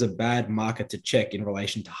cholesterol is a bad marker to check in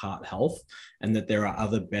relation to heart health, and that there are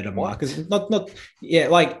other better markers.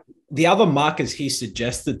 Like the other markers he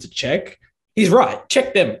suggested to check... He's right.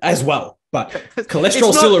 Check them as well. But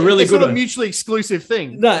cholesterol still a really good one. It's not a mutually exclusive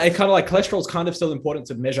thing. No, it kind of like cholesterol is kind of still important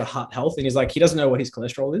to measure heart health. And he's like, he doesn't know what his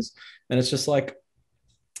cholesterol is. And it's just like,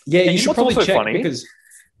 you should probably check because...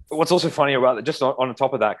 What's also funny about it, just on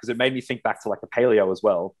top of that, because it made me think back to like the paleo as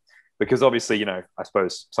well. Because obviously, I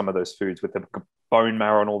suppose some of those foods with the bone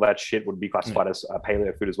marrow and all that shit would be classified as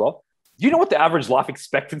paleo food as well. Do you know what the average life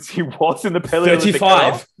expectancy was in the paleo?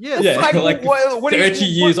 35. Yeah. Like 30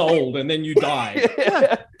 years old and then you die.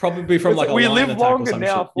 Yeah. Probably from like a we live longer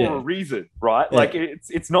now for a reason, right? Yeah. Like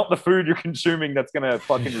it's not the food you're consuming that's going to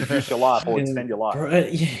fucking reduce your life or extend your life.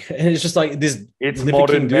 And it's just like this. It's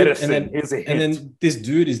modern medicine. And then this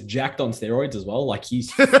dude is jacked on steroids as well. Like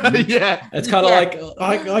he's It's kind of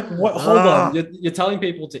like what? Hold on. You're telling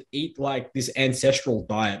people to eat like this ancestral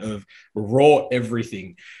diet of raw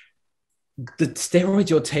everything. The steroids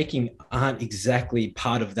you're taking aren't exactly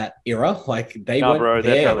part of that era. Like they went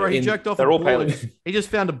there. He jerked off. They're all paleo. He just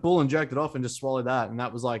found a bull and jerked it off and just swallowed that, and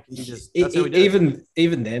that was like even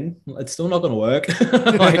then, it's still not going to work.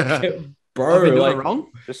 Like, bro, I've been doing it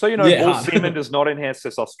wrong. Just so you know, bull semen does not enhance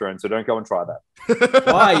testosterone, so don't go and try that.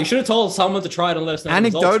 Why? You should have told someone to try it and let us know.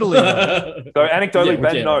 Anecdotally, so anecdotally,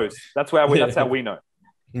 Ben knows. That's how we know.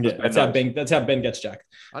 Yeah, that's how Ben gets jacked.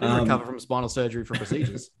 I didn't recover from spinal surgery from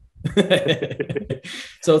procedures.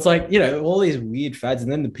 So it's like, all these weird fads,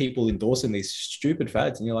 and then the people endorsing these stupid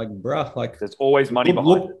fads, and you're like, bruh, like there's always money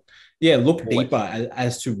behind it. Look deeper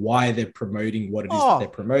as to why they're promoting what it is that they're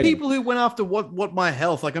promoting. People who went after what my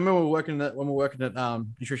health, like I remember when we were working at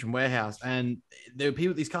Nutrition Warehouse, and there were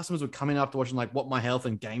people, these customers would come in after watching like What My Health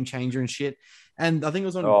and Game Changer and shit. And I think it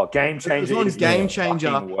was on Game Changer. It was on Game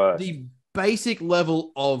Changer. The basic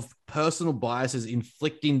level of personal biases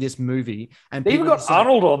inflicting this movie, and they even got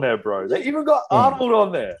Arnold on there, bro. They even got Arnold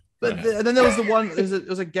on there. But then there was the one. It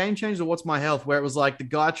was a Game Changer. What's My Health, where it was like the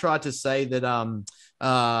guy tried to say that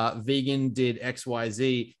vegan did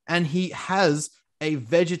XYZ, and he has a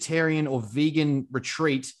vegetarian or vegan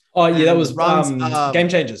retreat. Oh yeah, that was Game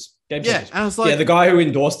Changers. Yeah, and I was like, the guy who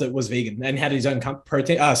endorsed it was vegan and had his own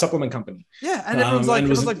protein supplement company. Yeah, and everyone's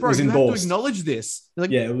like, bro, you have to acknowledge this. Like,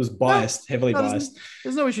 it was biased, heavily biased.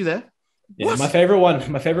 There's no issue there. Yeah, what? My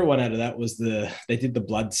favorite one out of that was they did the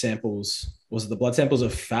blood samples. Was it the blood samples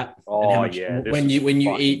of fat? Oh, and how much, when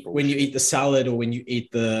you eat the salad, or when you eat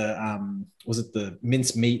the was it the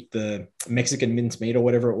mince meat, the Mexican mince meat or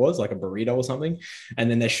whatever it was, like a burrito or something, and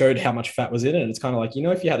then they showed how much fat was in it, and it's kind of like,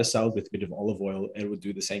 if you had a salad with a bit of olive oil, it would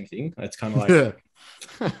do the same thing. It's kind of like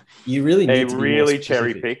you really need to really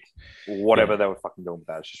cherry pick whatever they were fucking doing with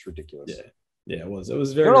that. It's just ridiculous. Yeah, it was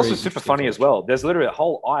very. It's also super funny as well. There's literally a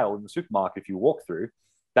whole aisle in the supermarket if you walk through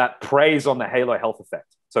that preys on the halo health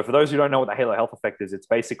effect. So for those who don't know what the halo health effect is, it's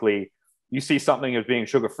basically you see something as being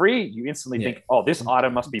sugar-free, you instantly think, oh, this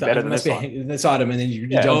item must be better than this item. And then you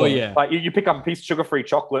jump on. Like you pick up a piece of sugar-free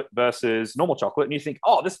chocolate versus normal chocolate, and you think,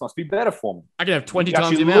 oh, this must be better for me. I can have 20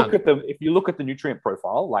 times the amount. If you look at the nutrient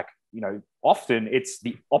profile, like, often it's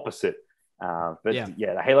the opposite.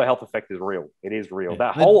 The halo health effect is real. It is real.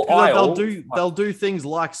 That whole aisle. They'll do things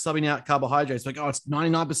like subbing out carbohydrates, like, oh, it's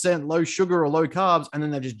 99% low sugar or low carbs, and then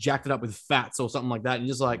they've just jacked it up with fats or something like that. And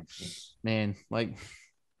you're just like, man, like,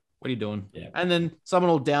 what are you doing? Yeah. And then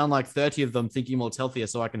someone will down like 30 of them thinking, well, it's healthier,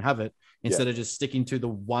 so I can have it, instead of just sticking to the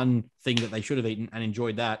one thing that they should have eaten and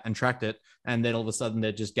enjoyed that and tracked it. And then all of a sudden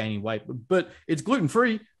they're just gaining weight. But it's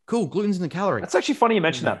gluten-free. Cool. Gluten's in the calorie. That's actually funny you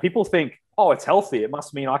mentioned that. People think, oh, it's healthy. It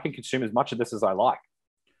must mean I can consume as much of this as I like.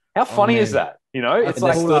 How funny is that? You know, it's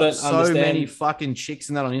like so many fucking chicks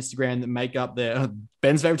in that on Instagram that make up their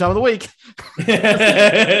Ben's favorite time of the week.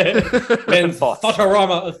 Ben's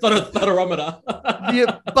thotarometer.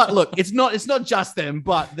 Yeah, but look, it's not just them,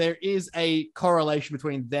 but there is a correlation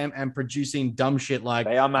between them and producing dumb shit like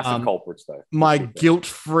they are massive culprits, though. My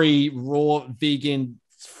guilt-free, raw, vegan,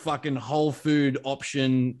 fucking whole food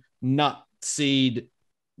option, nut seed,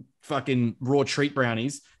 fucking raw treat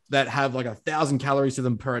brownies that have like 1,000 calories to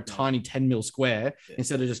them per a tiny 10 mil square,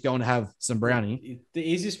 instead of just going to have some brownie. The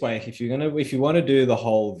easiest way, if you want to do the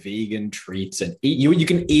whole vegan treats and eat, you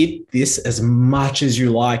can eat this as much as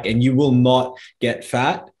you like and you will not get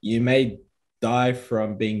fat. You may die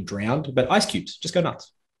from being drowned, but ice cubes, just go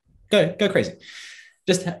nuts. Go crazy.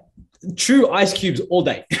 Just chew ice cubes all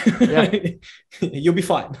day. Yeah. You'll be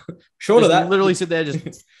fine. Short of that, literally sit there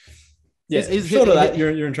just short of that,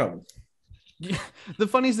 you're in trouble. The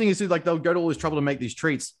funniest thing is, like, they'll go to all this trouble to make these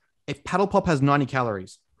treats. If Paddle Pop has 90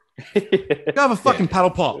 calories, go have a fucking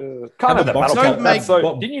Paddle Pop. Can't have that Paddle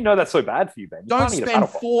Pop. Didn't you know that's so bad for you, Ben? Don't spend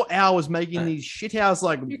 4 hours making these shithouse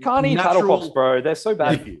like you can't eat Paddle Pops, bro. They're so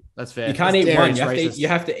bad for you. That's fair. You can't eat one. You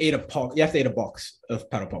have to eat a pop. You have to eat a box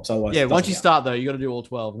of Paddle Pops. Otherwise, once you start though, you got to do all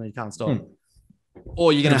 12, and then you can't stop.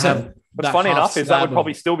 Or you're gonna have. But funny enough is that would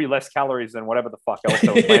probably still be less calories than whatever the fuck else.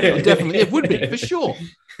 Definitely, it would be for sure.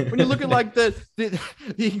 When you look at like the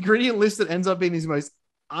ingredient list that ends up being these most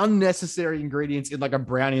unnecessary ingredients in like a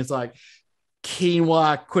brownie, it's like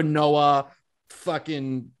quinoa,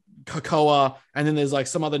 fucking cocoa, and then there's like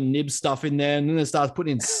some other nib stuff in there, and then they start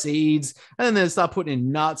putting in seeds, and then they start putting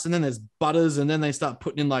in nuts, and then there's butters, and then they start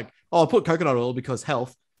putting in like, I'll put coconut oil because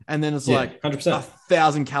health. And then it's like 100%.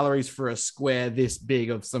 1,000 calories for a square this big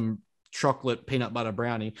of some chocolate peanut butter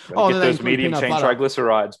brownie. Get those medium chain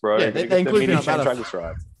triglycerides, bro. Yeah, they include peanut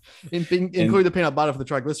butter. Include the peanut butter for the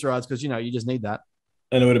triglycerides because, you just need that.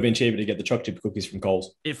 And it would have been cheaper to get the chocolate chip cookies from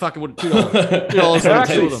Coles. It fucking would $2. $2 They're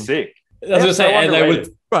actually sick. I was going to say, and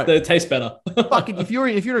they taste better. Fucking, if you're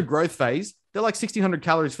in a growth phase, they're like 1,600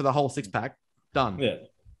 calories for the whole 6-pack. Done. Yeah.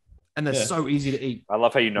 And they're so easy to eat. I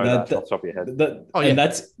love how you know that off the top of your head. And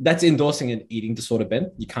that's endorsing an eating disorder,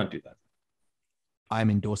 Ben. You can't do that. I'm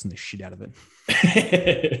endorsing the shit out of it.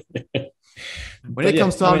 When it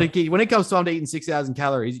comes time to eating 6,000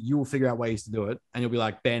 calories, you will figure out ways to do it, and you'll be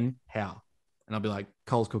like, Ben, how? And I'll be like,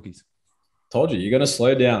 Coles cookies. Told you, you're going to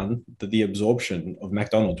slow down the absorption of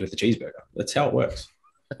McDonald's with the cheeseburger. That's how it works.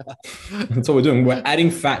 That's what we're doing. We're adding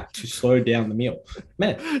fat to slow down the meal,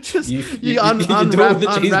 man. You unwrap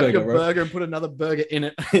your burger and put another burger in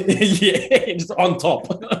it. Yeah, just on top.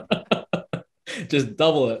 Just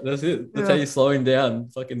double it. That's it. That's how you're slowing down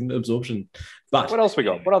fucking absorption. But what else we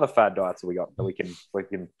got? What other fad diets have we got that we can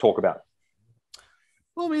talk about?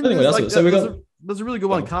 Well, I mean, there's a really good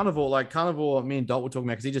one. Carnivore. Like Carnivore, me and Dot were talking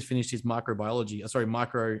about because he just finished his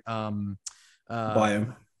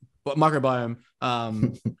microbiome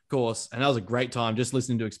course, and that was a great time just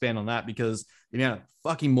listening to expand on that, because the amount of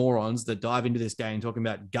fucking morons that dive into this game talking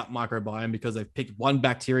about gut microbiome because they've picked one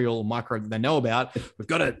bacterial microbe that they know about. We've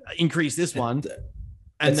got to increase this one.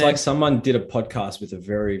 And it's like someone did a podcast with a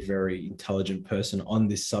very, very intelligent person on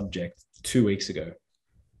this subject 2 weeks ago.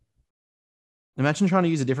 Imagine trying to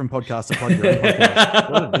use a different podcast to plug your own podcast.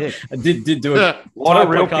 What a dick. I did do it. What a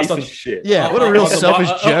real piece of shit. Yeah, what a real selfish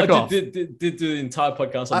jerk off. Did do the entire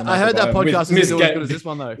podcast on the I heard that podcast is still as good as this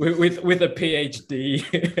one, though. With a PhD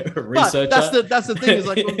researcher. That's the thing, is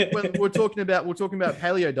like when we're talking about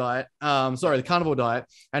paleo diet, the carnivore diet,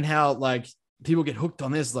 and how like people get hooked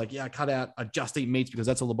on this, like, I just eat meats because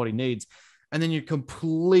that's all the body needs. And then you're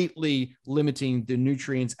completely limiting the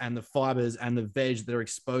nutrients and the fibers and the veg that are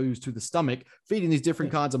exposed to the stomach, feeding these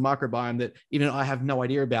different kinds of microbiome that even I have no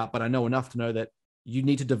idea about, but I know enough to know that you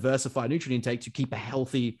need to diversify nutrient intake to keep a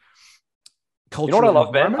healthy culture. You know what I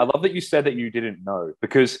love, Ben? I love that you said that you didn't know,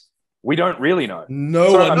 because we don't really know.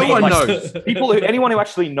 No one knows. Anyone who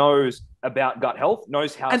actually knows about gut health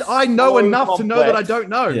knows how. And I know enough to know that I don't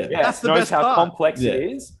know. Yeah. That's the best part. Knows how complex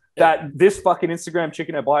it is. That this fucking Instagram chick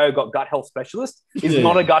in her bio got gut health specialist is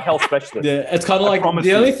not a gut health specialist. Yeah, it's kind of like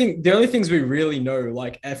the only things we really know,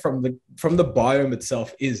 like from the biome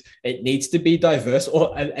itself, is it needs to be diverse,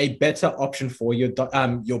 or a better option for your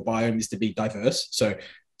biome is to be diverse. So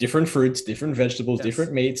different fruits, different vegetables,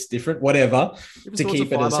 different meats, different whatever, to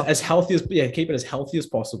keep it as healthy as keep it as healthy as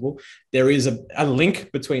possible. There is a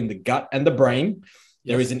link between the gut and the brain.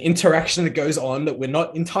 There is an interaction that goes on that we're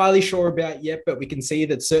not entirely sure about yet, but we can see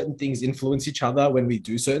that certain things influence each other when we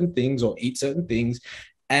do certain things or eat certain things.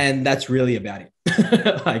 And that's really about it.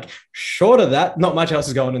 Like, short of that, not much else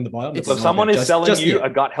is going in the bio. So if someone is selling you a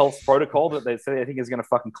gut health protocol that they say they think is going to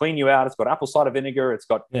fucking clean you out, it's got apple cider vinegar, it's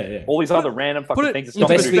got all these other random fucking things. It's not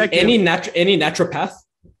basically any naturopath,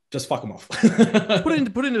 just fuck them off. put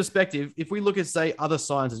into perspective, if we look at, say, other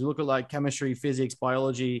sciences, we look at like chemistry, physics,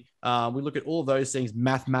 biology, we look at all those things,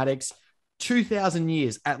 mathematics, 2,000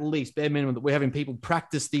 years at least, bare minimum, that we're having people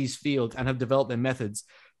practice these fields and have developed their methods.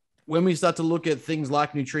 When we start to look at things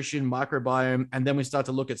like nutrition, microbiome, and then we start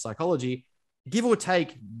to look at psychology, give or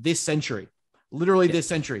take this century, literally this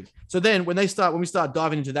century. So then when we start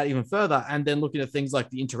diving into that even further, and then looking at things like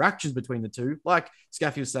the interactions between the two, like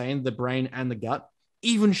Scaffy was saying, the brain and the gut,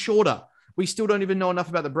 even shorter. We still don't even know enough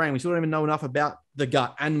about the brain. We still don't even know enough about the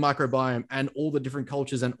gut and microbiome and all the different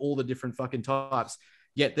cultures and all the different fucking types.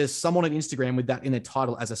 Yet there's someone on Instagram with that in their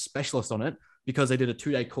title as a specialist on it because they did a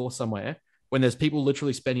 2-day course somewhere, when there's people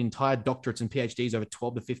literally spend entire doctorates and PhDs over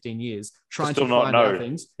 12 to 15 years trying to find out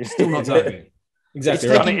things. Still not know. Exactly.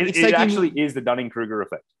 It actually is the Dunning-Kruger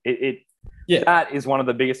effect. That is one of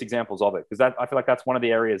the biggest examples of it, because I feel like that's one of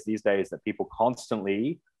the areas these days that people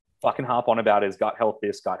constantly fucking harp on about is gut health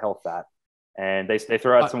this, gut health that. And they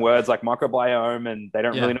throw out some words like microbiome and they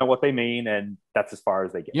don't really know what they mean. And that's as far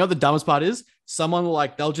as they get. You know what the dumbest part is? Someone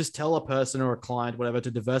they'll just tell a person or a client, whatever,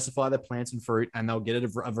 to diversify their plants and fruit, and they'll get a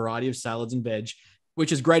variety of salads and veg,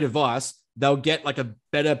 which is great advice. They'll get like a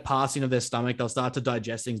better passing of their stomach. They'll start to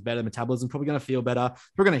digest things better. Metabolism probably going to feel better.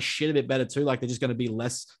 We're going to shit a bit better too. Like they're just going to be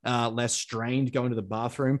less strained going to the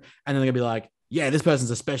bathroom. And then they're going to be like, yeah, this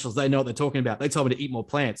person's a specialist. They know what they're talking about. They told me to eat more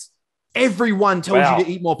plants. Everyone tells you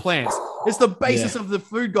to eat more plants. It's the basis of the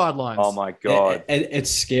food guidelines. Oh my God.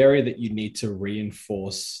 It's scary that you need to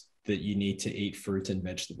reinforce that you need to eat fruit and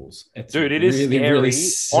vegetables. Dude, it is really,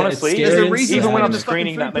 scary. Really, honestly, there's a reason even when I'm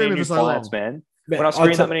screening that many new clients, man. When I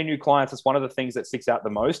screen that many new clients, it's one of the things that sticks out the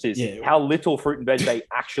most is how little fruit and veg they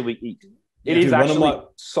actually eat. It is actually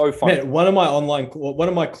so funny. Man, one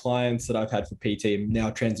of my clients that I've had for PT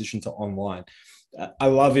now transitioned to online. I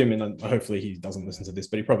love him, and hopefully he doesn't listen to this,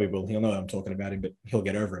 but he probably will. He'll know I'm talking about him, but he'll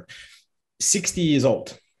get over it. 60 years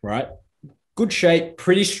old, right? Good shape,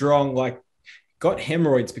 pretty strong, like got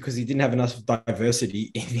hemorrhoids because he didn't have enough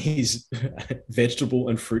diversity in his vegetable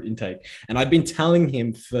and fruit intake. And I've been telling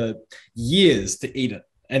him for years to eat it.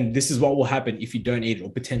 And this is what will happen if you don't eat it,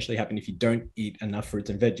 or potentially happen if you don't eat enough fruits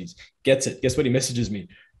and veggies. Gets it. Guess what? He messages me.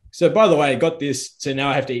 So by the way, I got this. So now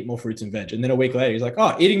I have to eat more fruits and veg. And then a week later, he's like,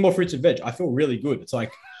 oh, eating more fruits and veg. I feel really good. It's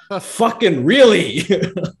like, fucking really?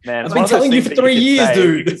 Man, I've been telling you for 3 years,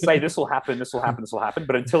 dude. You can say this will happen, this will happen, this will happen.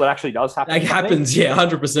 But until it actually does happen. It happens,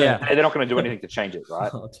 100%. Yeah, they're not going to do anything to change it,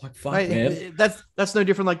 right? It's like, fuck, man. That's no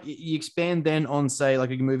different. Like you expand then on, say, like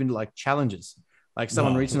you can move into like challenges. Like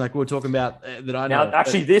someone recently, like we were talking about that I know. Now,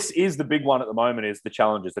 actually, this is the big one at the moment is the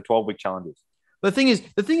challenges, the 12-week challenges. The thing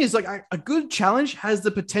is like a good challenge has the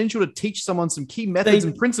potential to teach someone some key methods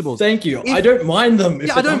and principles. Thank you. I don't mind them.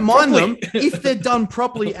 I don't mind them if they're done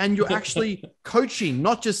properly and you're actually coaching,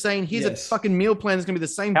 not just saying, here's a fucking meal plan that's going to be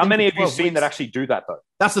the same. How many have you seen that actually do that though?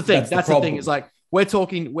 That's the thing. That's the thing. It's like, we're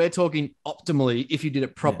talking optimally. If you did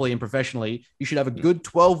it properly and professionally, you should have a good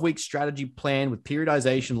 12-week strategy plan with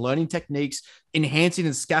periodization, learning techniques, enhancing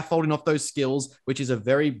and scaffolding off those skills, which is a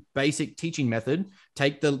very basic teaching method.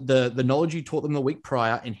 Take the knowledge you taught them the week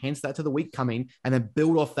prior, enhance that to the week coming, and then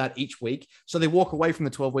build off that each week. So they walk away from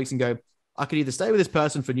the 12 weeks and go, I could either stay with this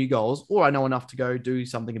person for new goals, or I know enough to go do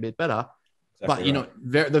something a bit better. Exactly.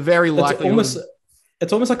 But the very likely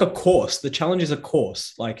it's almost like a course. The challenge is a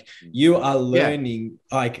course. Like you are learning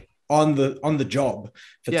like on the job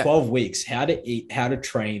for 12 weeks, how to eat, how to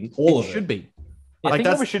train, all of it. Should be. I think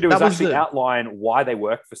what we should do is actually outline why they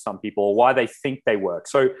work for some people or why they think they work.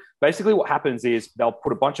 So basically what happens is they'll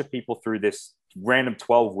put a bunch of people through this random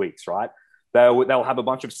 12 weeks, right? They'll have a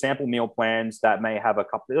bunch of sample meal plans that may have a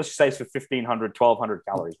couple, let's just say it's for 1,500, 1,200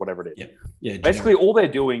 calories, whatever it is. Yeah. Basically, all they're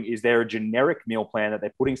doing is they're a generic meal plan that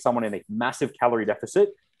they're putting someone in a massive calorie deficit,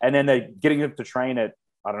 and then they're getting them to train at,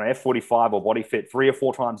 I don't know, F45 or Body Fit 3 or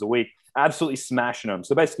 4 times a week, absolutely smashing them.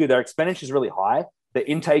 So basically, their expenditure is really high. The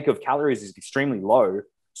intake of calories is extremely low.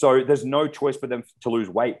 So there's no choice for them to lose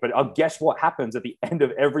weight. But guess what happens at the end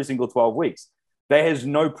of every single 12 weeks? There is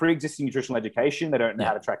no pre-existing nutritional education. They don't know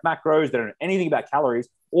how to track macros. They don't know anything about calories.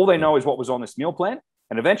 All they know is what was on this meal plan.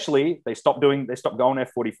 And eventually they stopped going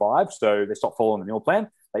F45. So they stopped following the meal plan.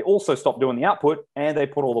 They also stopped doing the output and they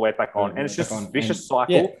put all the weight back on. And it's just a vicious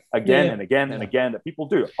cycle again and again and again that people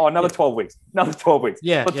do. Oh, another 12 weeks, another 12 weeks.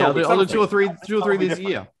 I'll do two or three this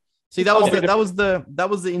year. See, that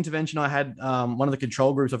was the intervention I had. One of the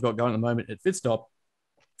control groups I've got going at the moment at FitStop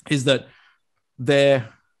is that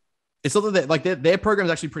it's not that their program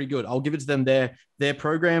is actually pretty good. I'll give it to them. Their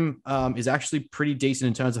program is actually pretty decent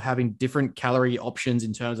in terms of having different calorie options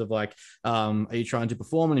in terms of like, are you trying to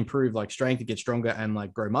perform and improve like strength to get stronger and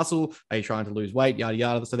like grow muscle? Are you trying to lose weight? Yada,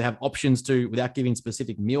 yada. So they have options to, without giving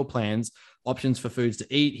specific meal plans, options for foods to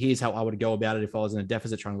eat. Here's how I would go about it if I was in a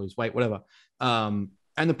deficit trying to lose weight, whatever.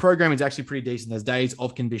 And the program is actually pretty decent. There's days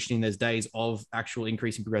of conditioning. There's days of actual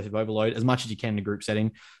increasing progressive overload as much as you can in a group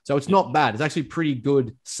setting. So it's not bad. It's actually pretty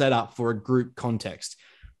good setup for a group context.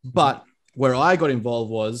 But where I got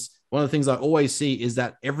involved was one of the things I always see is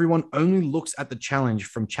that everyone only looks at the challenge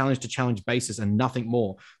from challenge to challenge basis and nothing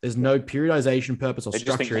more. There's no periodization, purpose, or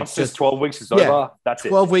structure. It's just 12 weeks is over. That's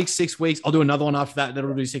 12 weeks, 6 weeks. I'll do another one after that.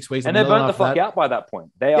 That'll do 6 weeks. And they're burnt the fuck out by that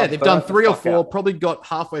point. They've done 3 or 4, probably got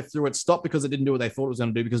halfway through it, stopped because it didn't do what they thought it was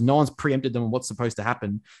going to do because no one's preempted them on what's supposed to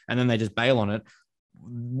happen. And then they just bail on it.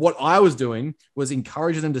 What I was doing was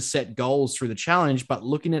encouraging them to set goals through the challenge, but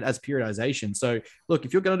looking at it as periodization. So look,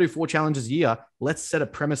 if you're going to do 4 challenges a year, let's set a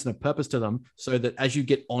premise and a purpose to them so that as you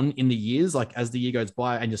get on in the years, like as the year goes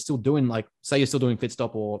by and you're still doing, like, say you're still doing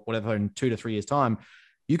FitStop or whatever in 2 to 3 years time,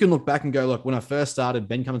 you can look back and go, look, when I first started,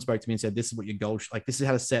 Ben come and spoke to me and said, this is what your goal, like this is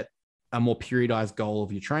how to set a more periodized goal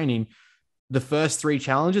of your training. The first 3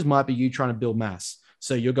 challenges might be you trying to build mass.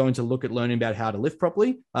 So you're going to look at learning about how to lift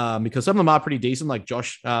properly because some of them are pretty decent. Like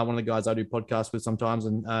Josh, one of the guys I do podcasts with sometimes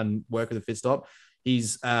and work with a FitStop,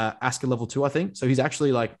 he's ASCA level 2, I think. So he's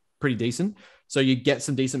actually like pretty decent. So you get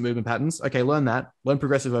some decent movement patterns. Okay, learn that. Learn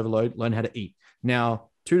progressive overload. Learn how to eat. Now,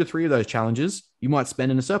 2 to 3 of those challenges you might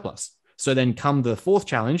spend in a surplus. So then come the 4th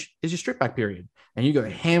challenge is your strip back period. And you go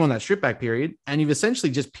ham on that strip back period. And you've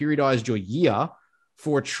essentially just periodized your year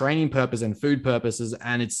for training purpose and food purposes.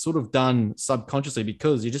 And it's sort of done subconsciously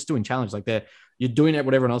because you're just doing challenge like that. You're doing it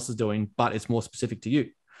what everyone else is doing, but it's more specific to you.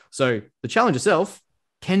 So the challenge itself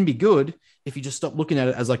can be good if you just stop looking at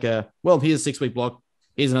it as like here's a 6-week block.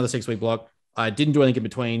 Here's another 6-week block. I didn't do anything in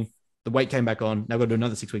between. The weight came back on. Now I've got to do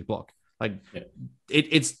another 6-week block. Like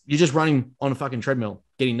you're just running on a fucking treadmill,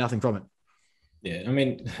 getting nothing from it. Yeah. I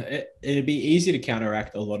mean, it'd be easy to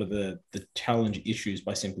counteract a lot of the challenge issues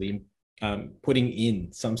by simply putting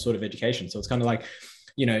in some sort of education. So it's kind of like,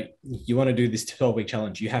 you want to do this 12-week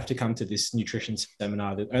challenge, you have to come to this nutrition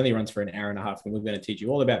seminar that only runs for an hour and a half. And we're going to teach you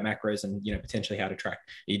all about macros and, potentially how to track.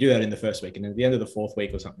 You do that in the first week. And at the end of the 4th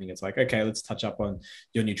week or something, it's like, okay, let's touch up on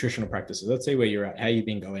your nutritional practices. Let's see where you're at, how you've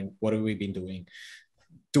been going. What have we been doing?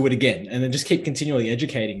 Do it again. And then just keep continually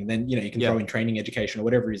educating. And then, you can throw in training education or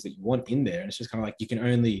whatever it is that you want in there. And it's just kind of like, you can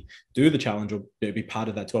only do the challenge or be part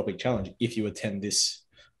of that 12-week challenge if you attend this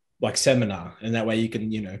like seminar, and that way you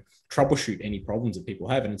can, troubleshoot any problems that people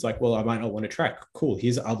have. And it's like, well, I might not want to track. Cool.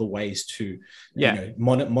 Here's other ways to,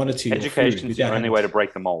 monitor your education is the only way to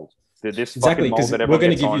break the mold. Exactly, because we're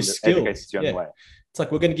going to give you skills. It's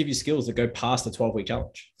like, we're going to give you skills that go past the 12-week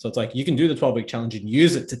challenge. So it's like, you can do the 12-week challenge and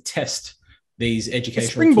use it to test these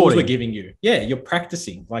educational tools we're giving you. Yeah. You're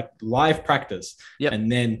practicing, like live practice. Yep.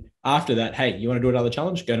 And then after that, hey, you want to do another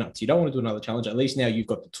challenge? Go nuts. You don't want to do another challenge. At least now you've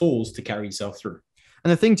got the tools to carry yourself through. And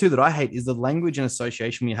the thing too that I hate is the language and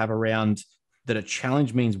association we have around that a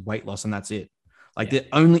challenge means weight loss and that's it. Like they're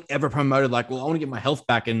only ever promoted like, well, I want to get my health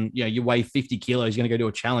back and you weigh 50 kilos, you're going to go do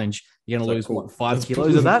a challenge. You're going to lose what, 5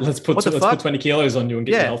 kilos of that? Let's put 20 kilos on you and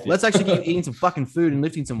get you healthy. Let's actually keep eating some fucking food and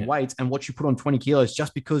lifting some weights and watch you put on 20 kilos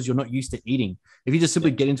just because you're not used to eating. If you just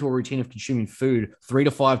simply get into a routine of consuming food 3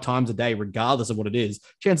 to 5 times a day, regardless of what it is,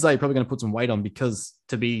 chances are you're probably going to put some weight on because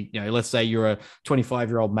to be, let's say you're a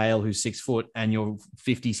 25-year-old male who's 6 foot and you're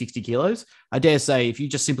 50, 60 kilos. I dare say if you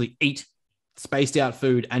just simply eat spaced out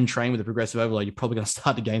food and train with a progressive overload, you're probably going to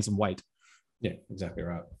start to gain some weight. Yeah, exactly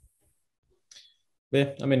right. Yeah,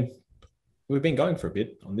 I mean, we've been going for a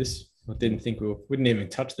bit on this. I didn't think we didn't even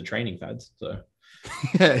touch the training fads. So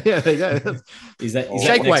yeah, there you go. Is that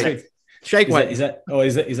shake weight? Shake weight. Is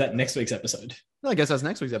that next week's episode? I guess that's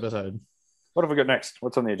next week's episode. What have we got next?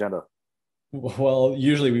 What's on the agenda? Well,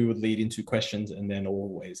 usually we would lead into questions and then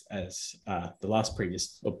always as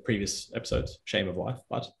the previous episodes, shame of life.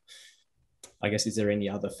 But I guess, is there any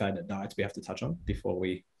other fad at night we have to touch on before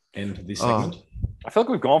we end this segment? I feel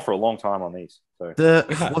like we've gone for a long time on these. So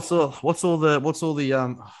what's all the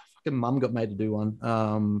fucking mum got made to do one.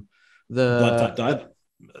 The blood type diet.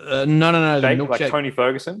 No. Shake, The milkshake. like Tony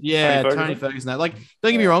Ferguson. Yeah, Tony Ferguson. Like,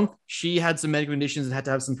 don't get me wrong. She had some medical conditions and had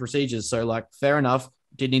to have some procedures. So, like, fair enough.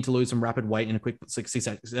 Did need to lose some rapid weight in a quick six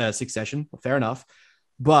session. Fair enough.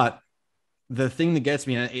 But the thing that gets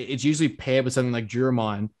me, it's usually paired with something like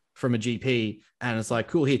Duramine from a GP. And it's like,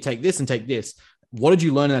 cool, here, take this and take this. What did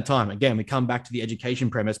you learn in that time? Again, we come back to the education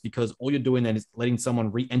premise, because all you're doing then is letting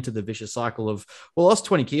someone re-enter the vicious cycle of, well, I lost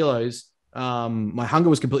 20 kilos. My hunger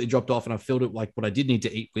was completely dropped off, and I filled it like what I did need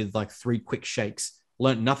to eat with like 3 quick shakes.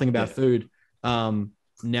 Learned nothing about food.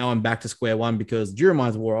 Now I'm back to square one because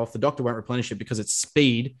Duramine's wore off. The doctor won't replenish it because it's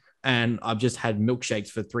speed, and I've just had milkshakes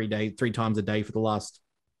for 3 times a day for the last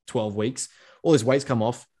 12 weeks. All this weight's come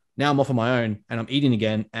off. Now I'm off on my own and I'm eating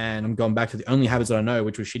again, and I'm going back to the only habits that I know,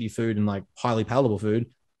 which was shitty food and like highly palatable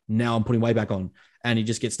food. Now I'm putting weight back on, and you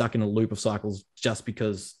just get stuck in a loop of cycles just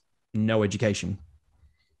because no education.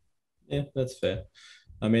 Yeah, that's fair.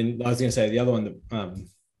 I mean, I was going to say the other one that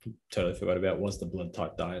totally forgot about was the blood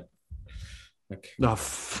type diet. Like, oh,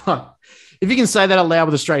 fuck. If you can say that aloud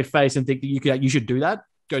with a straight face and think that you should do that,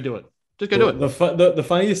 go do it. Just go do it. The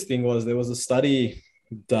funniest thing was there was a study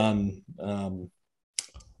done.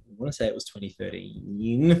 I want to say it was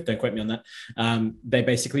 2013. Don't quote me on that. They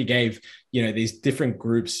basically gave these different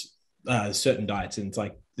groups certain diets, and it's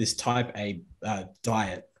like this type A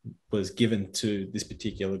diet was given to this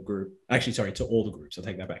particular group. Actually, sorry, to all the groups. I'll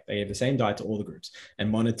take that back. They gave the same diet to all the groups and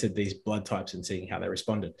monitored these blood types and seeing how they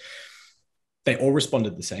responded. They all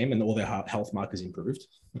responded the same, and all their health markers improved.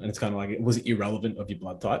 And it's kind of like, it was irrelevant of your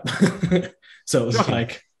blood type. So it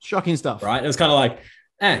was shocking stuff, right? It was kind of like,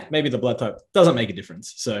 maybe the blood type doesn't make a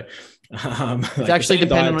difference. So it's actually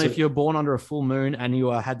dependent on if you're born under a full moon and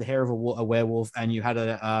you had the hair of a werewolf and you had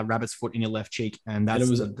a rabbit's foot in your left cheek, and that's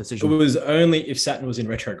the decision. It was only if Saturn was in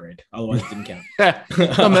retrograde, otherwise it didn't count.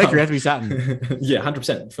 Not Mercury, it has to be Saturn. Yeah,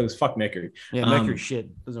 100%. Fuck Mercury. Yeah, Mercury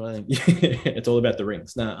shit. Doesn't really. It's all about the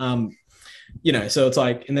rings. Now, so it's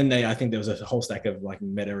like, and then I think there was a whole stack of like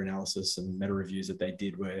meta-analysis and meta-reviews that they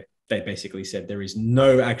did where they basically said there is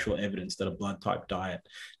no actual evidence that a blood type diet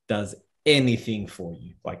does anything for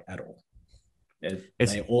you, like at all.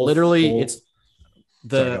 It's literally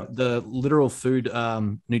the literal food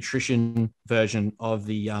nutrition version of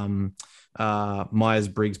the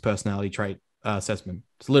Myers-Briggs personality trait assessment.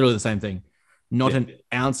 It's literally the same thing. Not an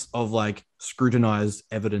ounce of like scrutinized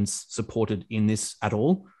evidence supported in this at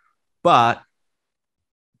all. But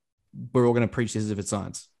we're all going to preach this as if it's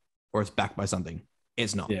science or it's backed by something.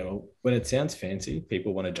 It's not. Yeah, well, when it sounds fancy,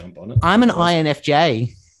 people want to jump on it. I'm an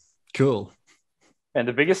INFJ. Cool. And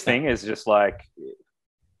the biggest thing is just like,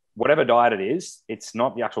 whatever diet it is, it's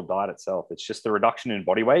not the actual diet itself. It's just the reduction in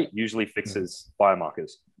body weight usually fixes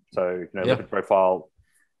biomarkers. So, lipid profile,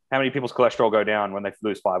 how many people's cholesterol go down when they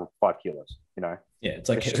lose 5 kilos, Yeah, it's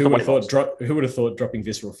like, who would have thought dropping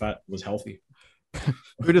visceral fat was healthy?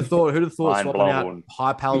 Who'd have thought swapping out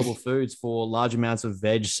high palatable foods for large amounts of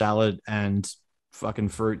veg, salad, and fucking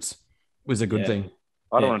fruits was a good thing.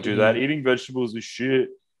 I don't want to do that. Eating vegetables is shit.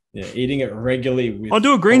 Yeah, eating it regularly. I'll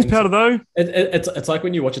do a greens powder though. It's like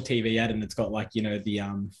when you watch a TV ad and it's got like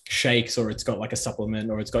the shakes, or it's got like a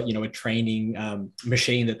supplement, or it's got a training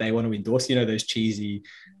machine that they want to endorse. Those cheesy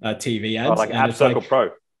TV ads, like AppCircle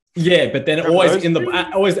Pro. Yeah, but then always at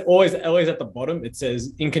the bottom it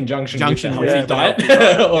says in conjunction with a healthy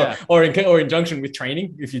diet, or in conjunction with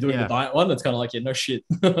training. If you're doing the diet one, it's kind of like no shit.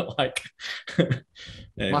 Like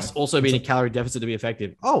anyway. Must also be in a calorie deficit to be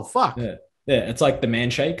effective. Oh fuck. Yeah, it's like the man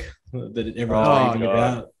shake that everyone's raving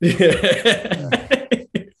about. Yeah.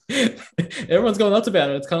 Everyone's going nuts about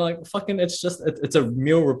it. It's kind of like fucking. It's a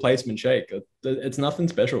meal replacement shake. It's nothing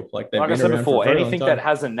special. Like I said before, anything that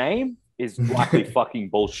has a name is likely fucking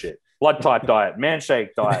bullshit. Blood type diet, man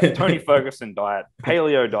shake diet, Tony Ferguson diet,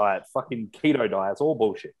 paleo diet, fucking keto diet. It's all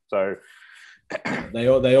bullshit. So they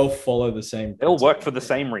all follow the same. They all work for the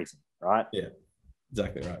same reason, right? Yeah,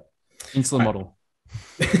 exactly right. Insulin model.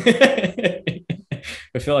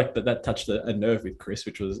 I feel like that touched a nerve with Chris,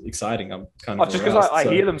 which was exciting. I'm kind of just because I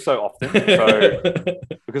hear them so often. So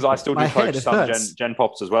because I still do coach some Gen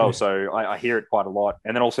Pops as well, so I hear it quite a lot.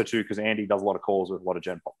 And then also too because Andy does a lot of calls with a lot of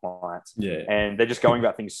Gen Pop clients. Yeah, and they're just going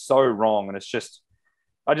about things so wrong, and it's just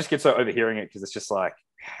I just get so overhearing it because it's just like,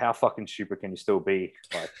 how fucking stupid can you still be?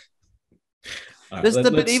 Like,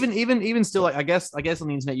 but even still, like I guess on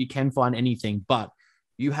the internet you can find anything, but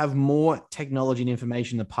you have more technology and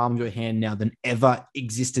information in the palm of your hand now than ever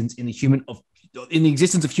existence in the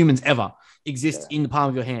existence of humans ever exists in the palm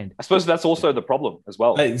of your hand. I suppose that's also the problem as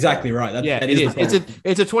well. Exactly right. That is.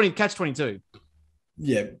 It's a catch-22.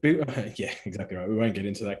 Yeah, exactly right. We won't get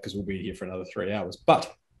into that because we'll be here for another 3 hours.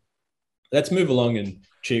 But let's move along and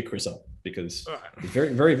cheer Chris up because he's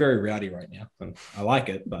very, very, very rowdy right now. And I like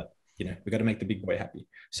it, but we got to make the big boy happy.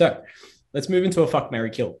 So let's move into a fuck, marry,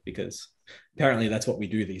 kill because apparently that's what we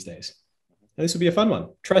do these days. And this will be a fun one.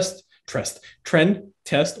 Trend,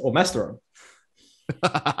 test, or masteron.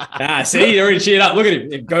 See, you already cheered up. Look at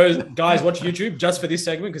him. It goes, guys, watch YouTube just for this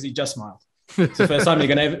segment because he just smiled. It's the first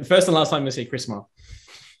and last time you're gonna see Chris smile.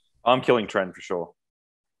 I'm killing Trend for sure.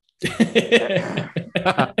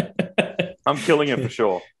 I'm killing it for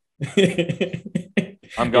sure.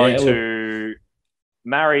 I'm going to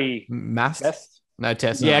marry Test. No,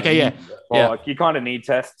 Test. Yeah, okay, yeah. Well, you kind of need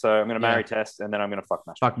Test, so I'm going to marry Test, and then I'm going to fuck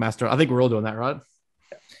Master. Fuck Master. I think we're all doing that, right?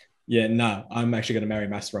 Yeah, no, I'm actually going to marry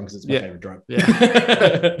Masteron because it's my favorite drug. Yeah.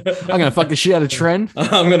 I'm going to fuck the shit out of Trend.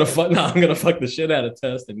 I'm going to fuck the shit out of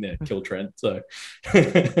Test and kill Trend. So,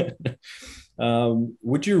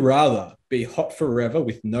 would you rather be hot forever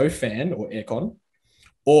with no fan or aircon,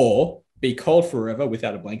 or be cold forever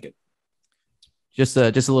without a blanket? Just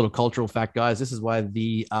a little cultural fact, guys. This is why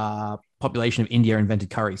the population of India invented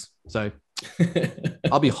curries. So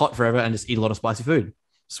I'll be hot forever and just eat a lot of spicy food.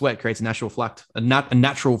 Sweat creates a natural flux, a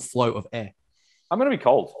natural flow of air. I'm going to be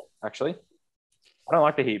cold, actually. I don't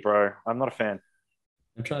like the heat, bro. I'm not a fan.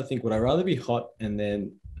 I'm trying to think. Would I rather be hot and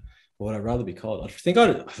then would I rather be cold? I think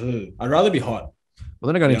I'd rather be hot. Well,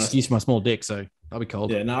 then I got an excuse for my small dick, so I'll be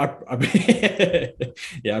cold. Yeah, no, I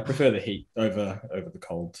prefer the heat over the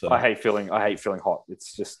cold. So. I hate feeling hot.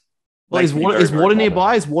 It's just. Well, is water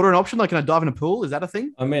nearby? Is water an option? Like, can I dive in a pool? Is that a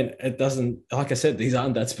thing? I mean, it doesn't. Like I said, these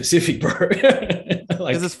aren't that specific, bro.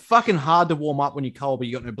 Because it's fucking hard to warm up when you're cold, but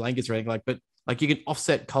you got no blankets or anything. But you can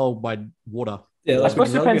offset cold by water. Yeah, I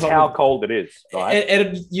suppose it depends how cold it is, right?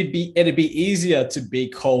 It'd be easier to be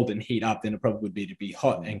cold and heat up than it probably would be to be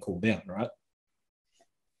hot and cool down, right?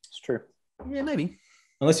 It's true. Yeah, maybe.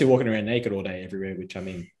 Unless you're walking around naked all day everywhere, which I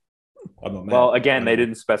mean, I'm not mad. Well, again, they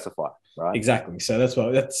didn't specify, right? Exactly. So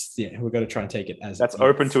we've got to try and take it as that's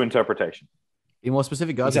open to interpretation. Be more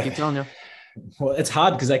specific, guys. Exactly. I keep telling you. Well, it's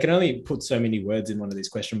hard because they can only put so many words in one of these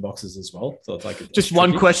question boxes as well. So it's like just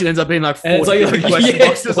one question ends up being like 4 different question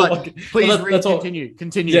boxes. Please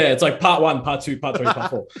continue. Yeah, it's like part 1, part 2, part 3, part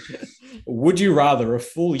 4. Would you rather a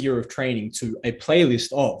full year of training to a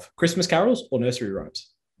playlist of Christmas carols or nursery rhymes?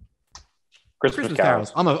 Christmas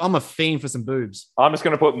carols. I'm a fiend for some boobs. I'm just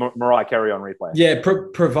going to put Mariah Carey on replay. Yeah,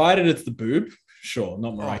 provided it's the boob. Sure,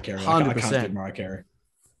 not Mariah Carey. 100%. I can't do Mariah Carey.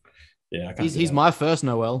 Yeah, he's my first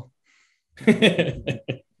Noel. All right,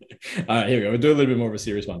 here we go. We'll do a little bit more of a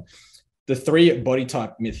serious one. The 3 body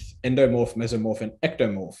type myth: endomorph, mesomorph, and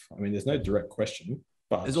ectomorph. I mean, there's no direct question,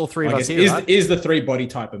 but there's all 3 of us here, right? Is the 3 body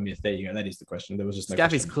type a myth? There you go. That is the question. There was just no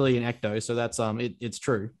Scaffy's clearly an ecto, so that's it's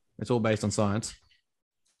true. It's all based on science.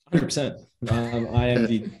 100%. I am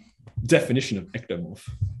the definition of ectomorph.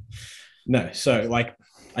 No, so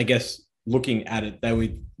I guess looking at it, they were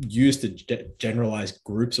used to generalize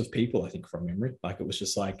groups of people, I think, from memory. Like it was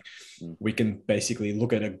just like we can basically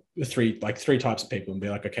look at three types of people and be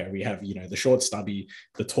like, okay, we have, the short, stubby,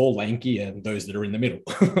 the tall, lanky, and those that are in the middle.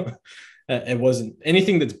 It wasn't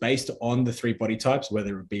anything that's based on the 3 body types,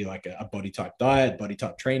 whether it be like a body type diet, body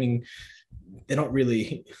type training. They're not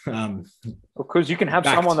really because you can have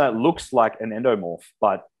someone that looks like an endomorph,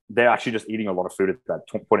 but they're actually just eating a lot of food at that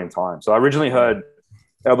point in time. So I originally heard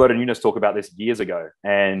Alberto Nunes talk about this years ago,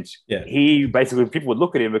 and he basically, people would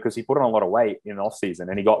look at him because he put on a lot of weight in off season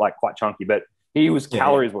and he got quite chunky, but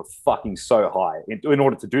calories were fucking so high in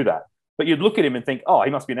order to do that. But you'd look at him and think, oh,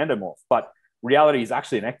 he must be an endomorph, but reality is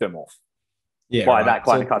actually an ectomorph. That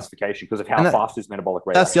kind of classification because of how fast his metabolic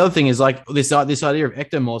rate. That's the other thing is this idea of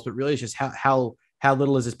ectomorphs, but really it's just how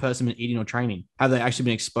little has this person been eating or training? Have they actually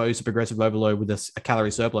been exposed to progressive overload with a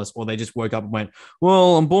calorie surplus, or they just woke up and went,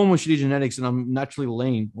 well, I'm born with shitty genetics and I'm naturally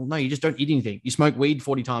lean? Well, no, you just don't eat anything. You smoke weed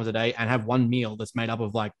 40 times a day and have one meal that's made up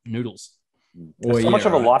of noodles. There's so much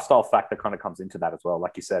of a lifestyle factor kind of comes into that as well.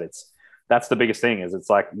 Like you said, that's the biggest thing is it's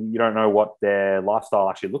like you don't know what their lifestyle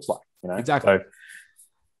actually looks like. Exactly. So,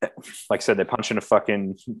 like I said, they're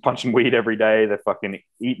punching weed every day. They're fucking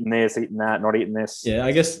eating this, eating that, not eating this. Yeah,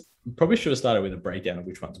 I guess probably should have started with a breakdown of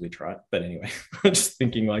which ones we tried. But anyway, I'm just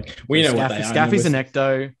thinking we know what they are. Scaffy's an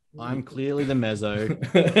ecto. I'm clearly the meso.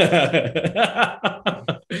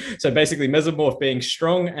 So basically mesomorph being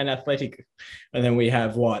strong and athletic. And then we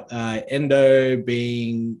have endo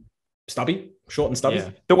being stubby, short and stubby. Yeah.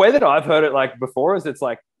 The way that I've heard it before is it's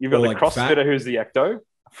you've got the CrossFitter who's the ecto.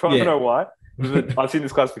 I don't know why. I've seen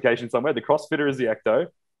this classification somewhere. The CrossFitter is the ecto,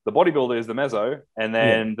 the bodybuilder is the meso, and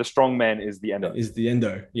then the strongman is the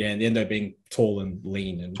endo. Yeah, and the endo being tall and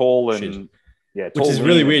lean and tall and shit. Which is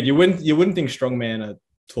really weird. You wouldn't think strongman are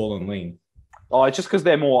tall and lean. Oh, it's just because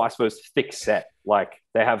they're more, I suppose, thick set. Like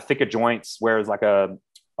they have thicker joints, whereas like a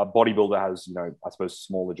bodybuilder has, I suppose,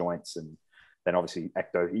 smaller joints, and then obviously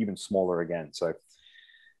ecto even smaller again. So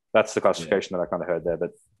that's the classification that I kind of heard there.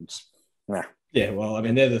 But yeah. Yeah, well, I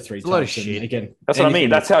mean, they're the three it's types. A lot of shit. Again, that's what I mean.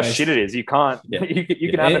 That's how shit it is. You can't. Yeah. You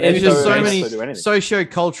can have it. There's so many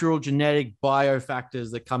socio-cultural, genetic, bio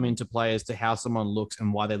factors that come into play as to how someone looks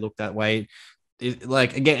and why they look that way.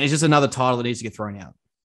 Again, it's just another title that needs to get thrown out.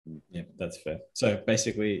 Yeah, that's fair. So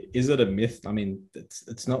basically, is it a myth? I mean,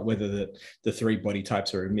 it's not whether the three body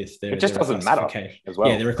types are a myth. It just doesn't matter as well.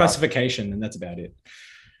 Yeah, they're a classification, and that's about it.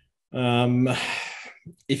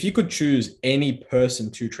 If you could choose any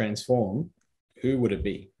person to transform, who would it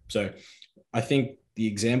be? So I think the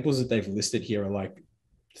examples that they've listed here are like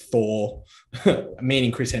Thor,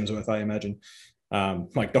 meaning Chris Hemsworth, I imagine,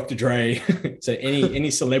 like Dr. Dre. So any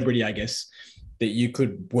celebrity, I guess, that you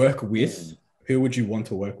could work with, who would you want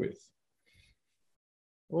to work with?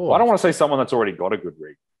 Well, I don't want to say someone that's already got a good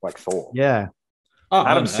rig, like Thor. Yeah. Oh,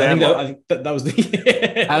 Adam Sandler. I think that was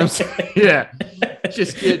the Adam. Yeah.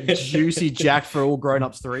 Just get juicy jacked for all Grown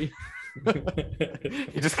Ups 3.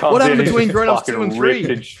 He just comes what happened between Grown Ups 2 and 3?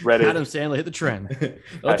 Adam Sandler hit the trend.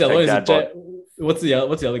 What's the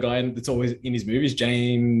other guy that's always in his movies?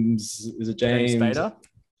 James Spader?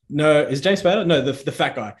 No, is James Spader? No, the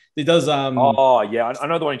fat guy. He does. Oh yeah, I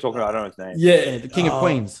know the one you're talking about. I don't know his name. Yeah, the King of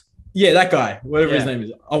Queens. Yeah, that guy, whatever his name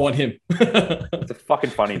is. I want him. It's a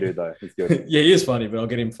fucking funny dude, though. He's good. Yeah, he is funny, but I'll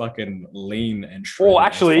get him fucking lean and shredded. Oh,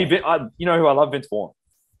 actually, you know who I love? Vince Vaughn.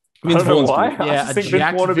 Vince Vaughn's why? Yeah, I think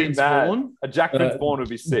Vince Vaughn would be mad. A Jack Vince Vaughn would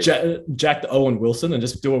be sick. Jacked Owen Wilson and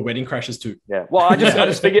just do a Wedding Crashers too. Yeah. Well, I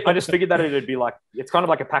just figured that it'd be like, it's kind of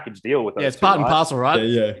like a package deal with those. Yeah, it's part and parcel, right?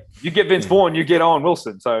 Yeah. You get Vince Vaughn, you get Owen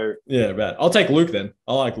Wilson. So yeah, right. I'll take Luke then.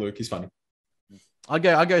 I like Luke. He's funny. I'll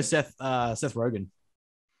go Seth Rogen.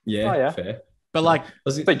 Yeah, fair. But like,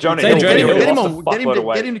 Jonah Hill,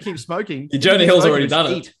 get him to keep smoking. Jonah Hill's already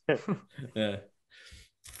done it. Yeah.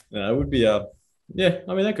 No, it would be yeah,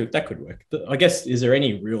 I mean that could work. I guess, is there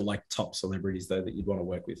any real like top celebrities though that you'd want to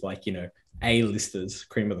work with, like A-listers,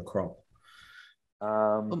 cream of the crop?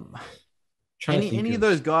 Any of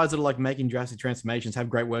those guys that are like making drastic transformations have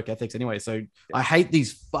great work ethics anyway. So I hate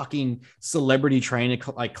these fucking celebrity trainer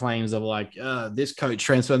like claims of like this coach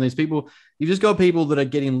transferring these people. You just got people that are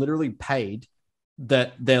getting literally paid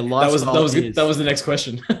that their lifestyle that was the next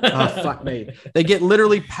question. Oh, fuck me. They get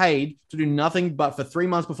literally paid to do nothing but for 3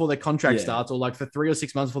 months before their contract starts, or like for 3 or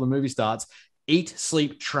 6 months before the movie starts, eat,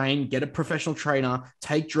 sleep, train, get a professional trainer,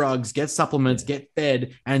 take drugs, get supplements, get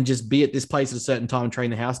fed, and just be at this place at a certain time and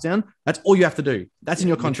train the house down. That's all you have to do. That's in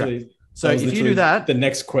your contract. So if you do that, the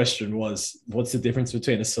next question was, what's the difference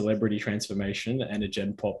between a celebrity transformation and a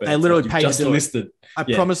gen pop? They literally pay just listed. I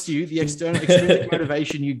promise you, the extrinsic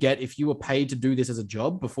motivation you get if you were paid to do this as a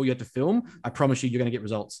job before you had to film, I promise you're going to get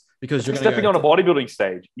results, because you're stepping on a bodybuilding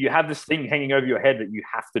stage. You have this thing hanging over your head that you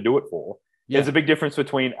have to do it for. Yeah. There's a big difference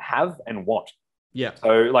between have and want. Yeah. So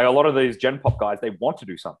like a lot of these gen pop guys, they want to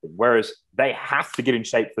do something, whereas they have to get in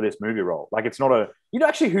shape for this movie role. Like it's not who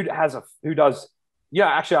does. Yeah,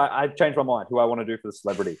 actually, I changed my mind. Who I want to do for the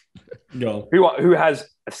celebrity? Who has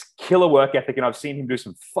a killer work ethic, and I've seen him do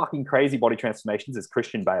some fucking crazy body transformations. Is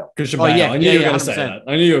Christian Bale. Christian Bale. I knew you were going to say that.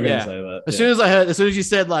 I knew you were going to say that. As soon as you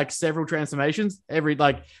said like several transformations,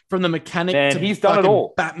 from the mechanic to he's done it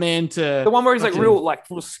all. Batman to the one where he's like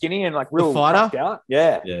real skinny and like real fighter. Out.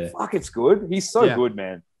 Yeah. Fuck, it's good. He's so good,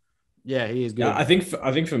 man. Yeah, he is good. I think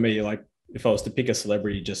for me, like if I was to pick a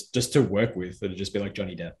celebrity just to work with, it'd just be like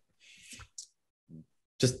Johnny Depp.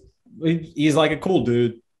 He's like a cool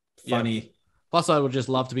dude, funny. Yeah. Plus, I would just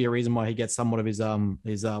love to be a reason why he gets somewhat of his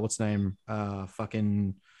what's the name? Not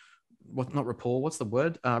rapport? What's the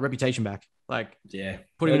word? Reputation back. Like,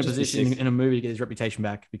 put him in a position in a movie to get his reputation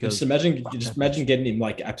back. Because just imagine getting him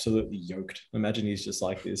like absolutely yoked. Imagine he's just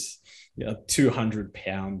like this, 200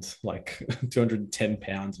 pound, like 210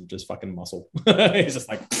 pounds of just fucking muscle. He's just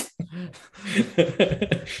like,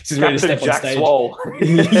 he's ready to step on stage. Swole.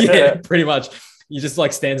 Yeah, pretty much. He just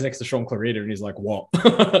like stands next to Sean Clarita and he's like, what?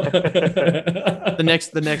 The next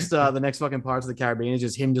fucking Pirates of the Caribbean is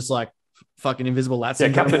just him, just like fucking invisible lats. Yeah,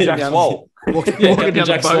 Captain Jack Swole. Captain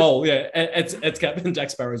Jack Swole. Yeah, it's Captain Jack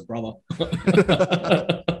Sparrow's brother.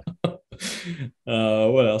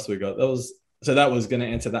 What else we got? That was going to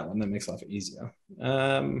answer that one. That makes life easier.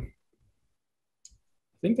 I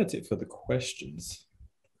think that's it for the questions,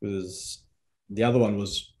 because the other one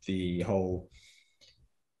was the whole,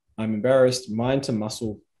 I'm embarrassed, mind to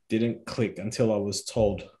muscle didn't click until I was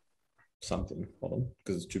told something. Hold on,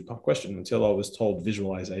 because it's a two-part question. Until I was told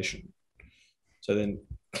visualization. So then,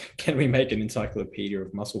 Can we make an encyclopedia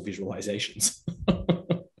of muscle visualizations?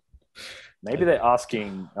 Maybe they're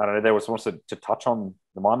asking, I don't know, they were supposed to touch on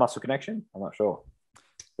the mind muscle connection. I'm not sure.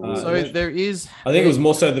 So there is... I think it was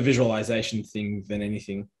more so the visualization thing than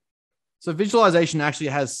anything. So visualization actually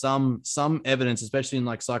has some evidence, especially in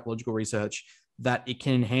like psychological research, that it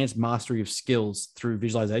can enhance mastery of skills through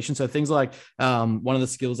visualization. So things like one of the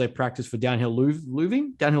skills they practice for downhill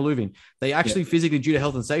louving, they actually physically, due to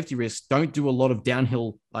health and safety risks, don't do a lot of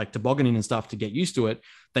downhill like tobogganing and stuff to get used to it.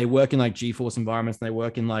 They work in like G-force environments, and they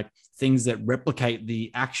work in like things that replicate the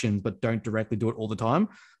actions, but don't directly do it all the time.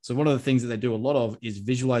 So one of the things that they do a lot of is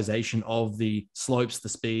visualization of the slopes, the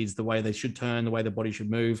speeds, the way they should turn, the way the body should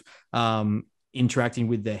move, interacting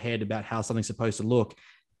with their head about how something's supposed to look.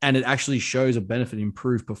 And it actually shows a benefit,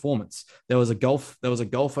 improved performance. There was a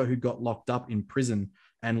golfer who got locked up in prison,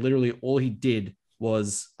 and literally all he did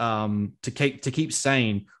was to keep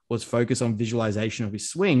sane was focus on visualization of his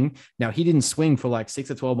swing. Now, he didn't swing for like 6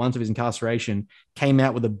 to 12 months of his incarceration, came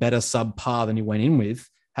out with a better subpar than he went in with,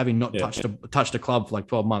 having not touched a club for like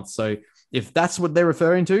 12 months. So if that's what they're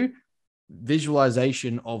referring to,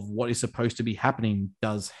 visualization of what is supposed to be happening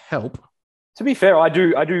does help. To be fair, I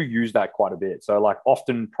do use that quite a bit. So like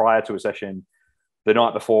often prior to a session, the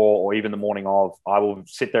night before or even the morning of, I will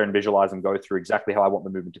sit there and visualize and go through exactly how I want the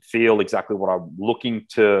movement to feel, exactly what I'm looking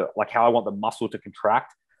to, like how I want the muscle to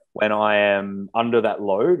contract when I am under that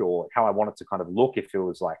load, or how I want it to kind of look if it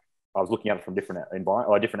was like I was looking at it from different environment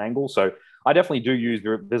or different angles. So I definitely do use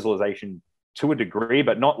visualization to a degree,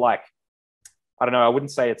 but not like, I don't know, I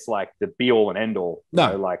wouldn't say it's like the be all and end all. No,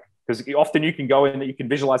 you know, like, because often you can go in that you can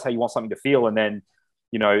visualize how you want something to feel, and then,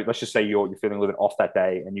 you know, let's just say you're feeling a little bit off that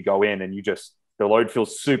day, and you go in and the load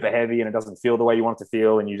feels super heavy and it doesn't feel the way you want it to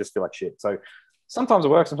feel, and you just feel like shit. So sometimes it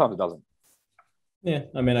works, sometimes it doesn't. Yeah,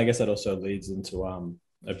 I mean, I guess that also leads into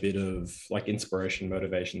a bit of like inspiration,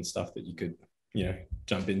 motivation stuff that you could, you know,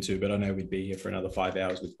 jump into. But I know we'd be here for another 5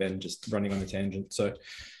 hours with Ben just running on a tangent. So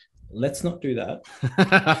let's not do that.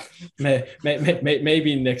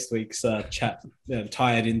 Maybe next week's chat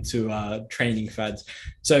tie it into training fads.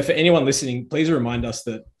 So for anyone listening, please remind us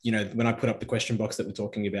that, you know, when I put up the question box that we're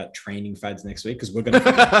talking about training fads next week, because we're going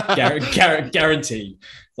to guarantee,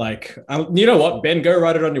 like, you know what, Ben, go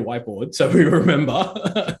write it on your whiteboard so we remember.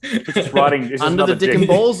 Just writing under the dick and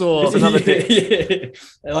balls, or another dick.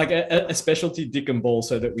 Yeah. Like a specialty dick and ball,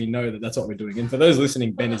 so that we know that that's what we're doing. And for those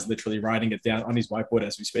listening, Ben is literally writing it down on his whiteboard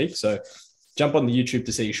as we speak. So jump on the YouTube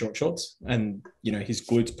to see his short shorts and, you know, his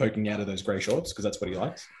glutes poking out of those gray shorts, because that's what he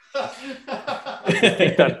likes.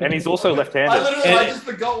 And he's also left-handed. I just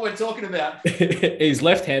forgot what we're talking about. He's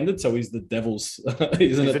left-handed, so he's the devil's.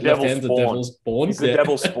 Isn't it left-handed? The devil's spawn. He's the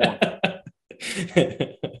devil's spawn.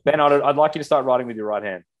 Ben, I'd like you to start writing with your right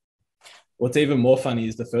hand. What's even more funny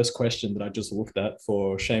is the first question that I just looked at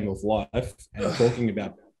for Shame of Life, and talking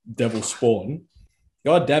about devil spawn.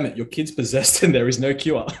 God damn it, your kid's possessed and there is no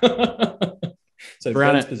cure. So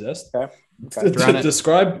Ben's possessed. Okay.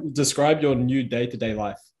 Describe your new day-to-day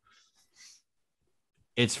life.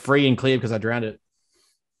 It's free and clear because I drowned it.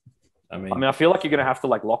 I mean, I feel like you're going to have to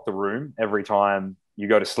like lock the room every time you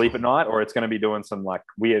go to sleep at night, or it's going to be doing some like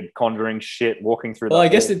weird conjuring shit, walking through. Well, I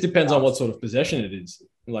guess it depends on what sort of possession it is.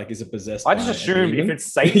 Like, is it possessed? I just assumed if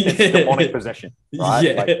it's Satan, it's demonic possession, right?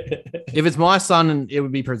 Yeah. Like, if it's my son, it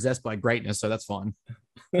would be possessed by greatness, so that's fine.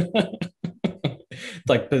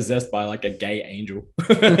 Like possessed by like a gay angel.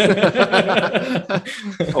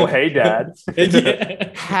 Oh, hey, Dad.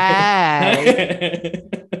 Hey.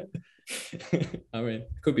 I mean,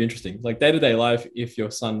 it could be interesting. Like day-to-day life, if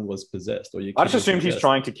your son was possessed, or I just assumed he's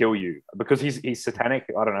trying to kill you because he's satanic.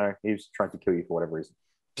 I don't know. He's trying to kill you for whatever reason.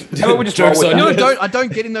 I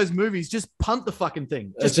don't get in those movies. Just punt the fucking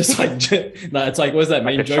thing. It's just like, no, it's like, what's that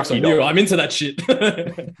mean? Jokes on you. I'm into that shit.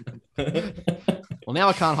 Well, now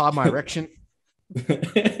I can't hide my erection.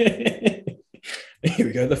 Here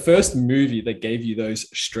we go. The first movie that gave you those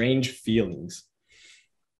strange feelings.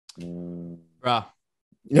 Bruh.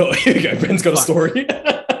 No, here we go. Ben's got a story.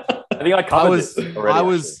 I think I covered this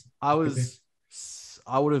already.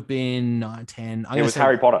 I would have been 9, 10. It was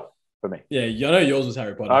Harry Potter for me. Yeah, I know yours was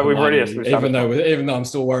Harry Potter. We've already even though I'm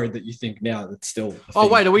still worried that you think now that's still. Oh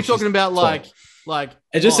wait, are we talking about like?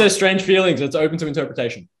 It just says strange feelings. It's open to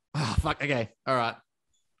interpretation. Oh fuck. Okay. All right.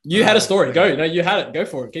 You had a story. Go. No, you had it. Go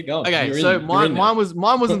for it. Keep going. Okay. So mine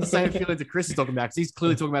wasn't the same feeling that Chris is talking about, because he's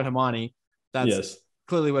clearly talking about Hermione. That's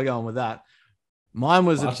clearly we're going with that. Mine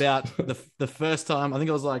was about the first time. I think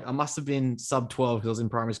I was like, I must have been sub 12 because I was in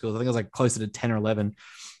primary school. I think I was like closer to 10 or 11.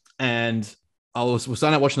 And we're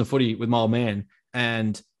starting out watching the footy with my old man.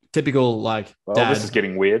 And typical like. Well, dad. this is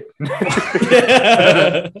getting weird. I'm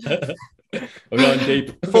going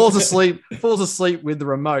deep. falls asleep with the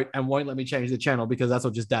remote and won't let me change the channel because that's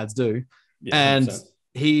what just dads do. Yeah, and 100%.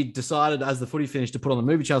 He decided as the footy finished to put on the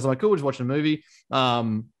movie channel. So I'm like, cool, we're just watching a movie.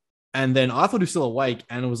 And then I thought he was still awake,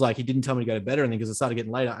 and it was like he didn't tell me to go to bed or anything because it started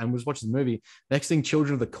getting later. And was watching the movie. Next thing,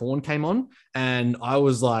 Children of the Corn came on, and I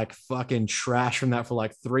was like fucking trash from that for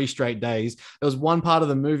like 3 straight days. There was one part of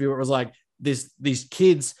the movie where it was like these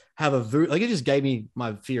kids have a like it just gave me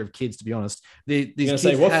my fear of kids, to be honest. These kids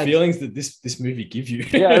say what feelings did this movie give you?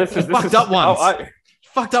 Yeah, this is fucked up once.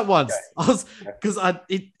 Fucked up once. Okay. I was because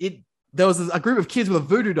there was a group of kids with a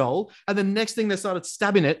voodoo doll, and the next thing they started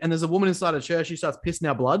stabbing it, and there's a woman inside a church. She starts pissing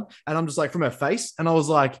out blood, and I'm just like from her face, and I was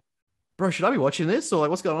like, bro, should I be watching this or like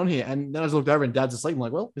what's going on here? And then I just looked over and Dad's asleep. I'm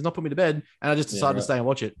like, well, he's not put me to bed, and I just decided to stay and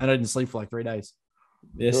watch it, and I didn't sleep for like 3 days.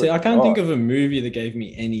 Yeah, see, I can't think of a movie that gave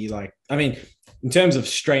me any like. I mean, in terms of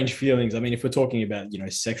strange feelings, I mean, if we're talking about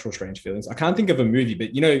sexual strange feelings, I can't think of a movie. But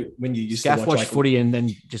when you used to watch like, footy and then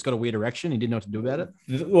just got a weird erection, and didn't know what to do about it.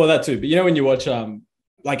 Well, that too. But when you watch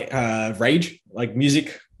Rage, like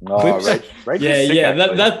music. Rage yeah.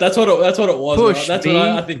 That's what it was. Push right? That's me, what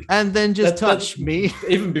I think. And then just touch me.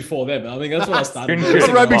 Even before then, I think that's what I started.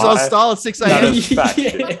 Aerobics on style at 6 a.m.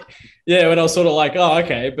 Yeah, when I was sort of like, oh,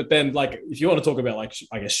 okay. But then, like, if you want to talk about, like,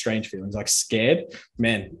 I guess, strange feelings, like scared,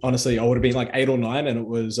 man, honestly, I would have been like 8 or 9, and it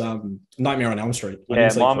was Nightmare on Elm Street. Yeah,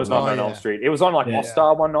 mine was Nightmare on Elm Street. It was on, like,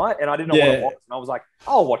 Hotstar one night, and I didn't know what it was. And I was like,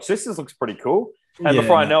 oh, watch this. This looks pretty cool. And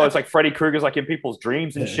before I know, it's like Freddy Krueger's like in people's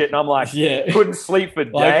dreams and shit. And I'm like, couldn't sleep for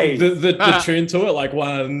days. The tune to it, like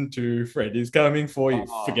 1, 2, Freddy's coming for you.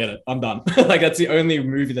 Forget it. I'm done. Like that's the only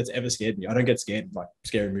movie that's ever scared me. I don't get scared like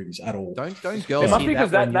scary movies at all. Don't girls. It must be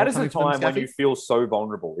because that is the time when you feel so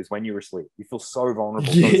vulnerable. Is when you're asleep. You feel so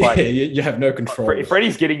vulnerable. Yeah, so it's like, you have no control. If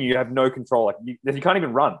Freddy's getting you, you have no control. Like you can't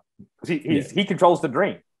even run because he controls the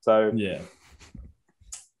dream. So yeah.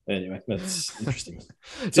 Anyway, that's interesting.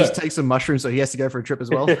 Just take some mushrooms so he has to go for a trip as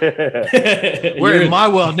well. We're in my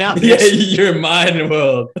world now. Yeah, you're in my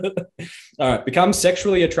world. All right. Become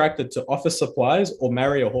sexually attracted to office supplies or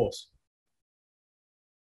marry a horse?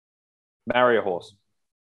 Marry a horse.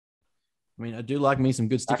 I mean, I do like me some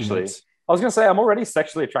good sticky notes. I was going to say, I'm already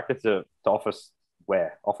sexually attracted to office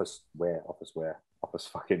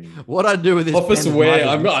fucking. What I do with this office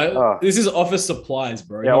wear? This is office supplies,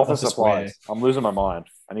 bro. Yeah, office supplies. Wear. I'm losing my mind.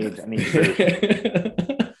 I need food.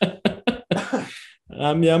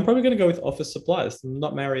 Yeah, I'm probably going to go with office supplies,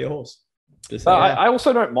 not marry a horse. I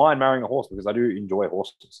also don't mind marrying a horse because I do enjoy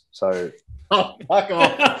horses. So. Oh, fuck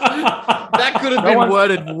off. That could have been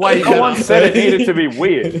worded way better. No one said it needed to be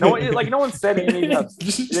weird. No one said you need to have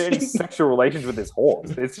any sexual relations with this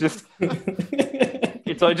horse. It's just,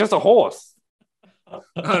 it's just a horse.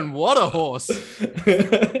 And what a horse.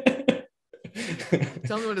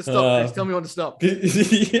 Tell me when to stop, please. Tell me when to stop.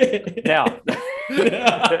 Now.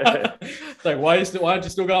 It's like, why aren't you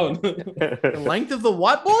still going? The length of the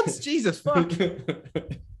whiteboards? Jesus, fuck.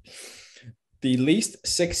 The least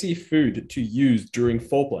sexy food to use during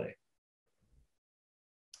foreplay.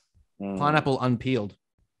 Pineapple unpeeled.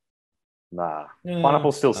 Nah,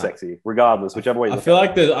 pineapple's still sexy, regardless, whichever way. I feel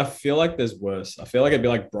like there's worse. I feel like it'd be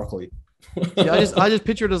like broccoli. Yeah, I just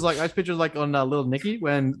picture it as like on Little Nicky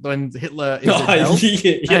when Hitler is in hell,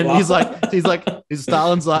 and he's like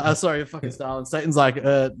Stalin's like fucking Stalin. Satan's like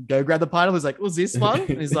go grab the pineapple. He's like, what's this one?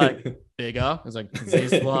 And he's like bigger. He's like,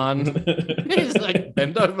 this one. He's like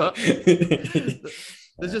bend over.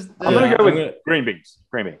 I'm gonna go with green beans.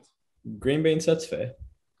 Green beans, that's fair.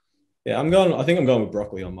 Yeah, I think I'm going with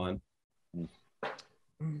broccoli on mine.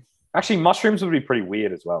 Actually, mushrooms would be pretty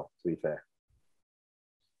weird as well, to be fair.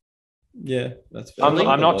 Yeah, that's fair.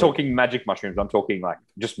 I'm not talking magic mushrooms. I'm talking like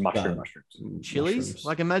just mushrooms. Chilies? Mushrooms.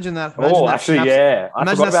 Like imagine that. Imagine that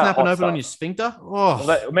snapping open on your sphincter. Oh,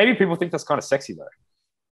 well, maybe people think that's kind of sexy though.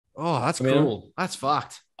 Oh, that's cool. That's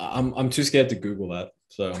fucked. I'm too scared to Google that,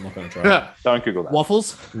 so I'm not going to try. Don't Google that.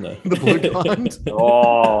 Waffles? No. The blue kind?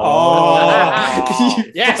 Oh.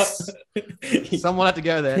 Yes. Someone had to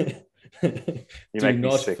go there. Do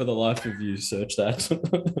not, for the life of you, search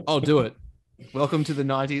that. I'll do it. Welcome to the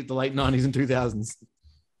late 90s and 2000s.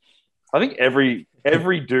 I think every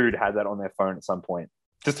dude had that on their phone at some point,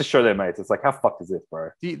 just to show their mates. It's like, how fucked is this,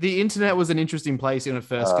 bro? The internet was an interesting place in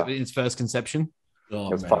its first conception.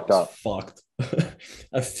 Oh, it's fucked up. Fucked.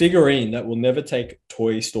 A figurine that will never take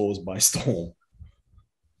toy stores by storm.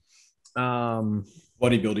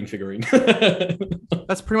 Bodybuilding figurine.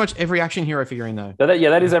 That's pretty much every action hero figurine, though.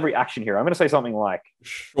 That is every action hero. I'm going to say something like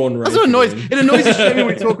Shawn Ray. That's what annoys. It annoys us when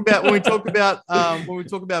we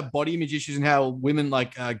talk about body image issues and how women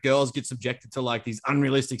girls get subjected to like these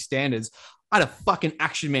unrealistic standards. I had a fucking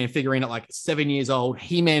Action Man figurine at like 7 years old,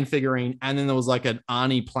 He-Man figurine, and then there was like an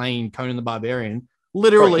Arnie playing Conan the Barbarian.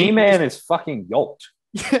 Literally, He-Man is fucking yoked.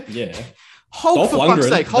 Yeah. Hulk, Dolph for Lundgren, fuck's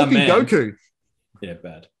sake. Hulk and Goku. Yeah,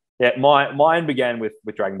 bad. Yeah, mine began with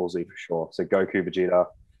Dragon Ball Z for sure. So Goku, Vegeta.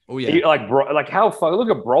 Oh yeah. Like how fuck. Look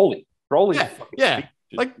at Broly. Broly. Yeah.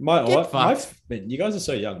 Like man, you guys are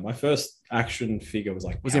so young. My first action figure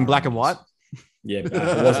was in black and white. Yeah, it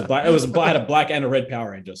wasn't black. It was black. Had a black and a red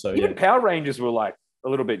Power Ranger. So even Power Rangers were like a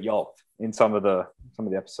little bit yoked in some of the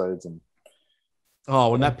episodes. And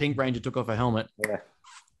when that Pink Ranger took off a helmet. Yeah.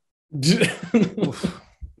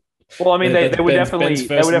 Well, I mean, they were definitely Ben's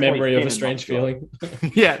first memory of a strange feeling.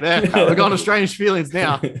 Yeah, we're going to strange feelings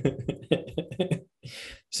now.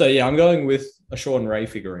 So yeah, I'm going with a Shawn Ray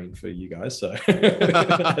figurine for you guys. So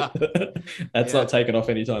that's not taken off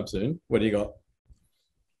anytime soon. What do you got?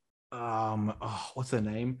 What's her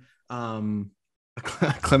name?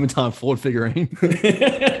 Clementine Ford figurine. What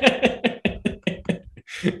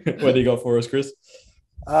do you got for us, Chris?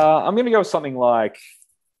 I'm going to go with something like.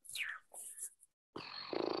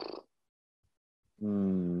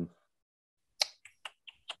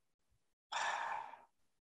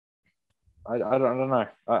 I don't know.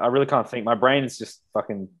 I really can't think. My brain is just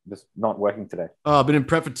not working today. Oh, I've been in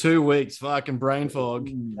prep for 2 weeks. Fucking brain fog.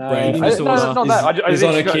 Brain not that. He's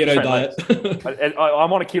on a keto diet.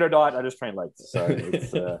 I'm on a keto diet. I just train late. So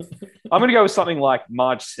I'm going to go with something like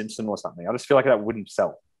Marge Simpson or something. I just feel like that wouldn't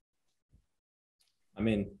sell. I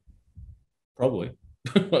mean, probably.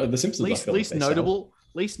 The Simpsons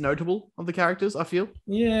least notable of the characters, I feel.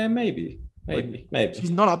 Yeah, maybe.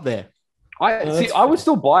 She's not up there. I would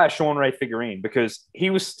still buy a Shawn Ray figurine because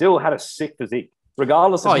he still had a sick physique,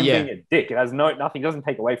 regardless of him being a dick. It has nothing. Doesn't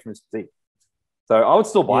take away from his physique. So I would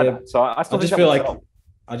still buy that. So I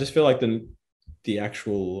just feel like the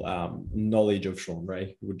actual knowledge of Shawn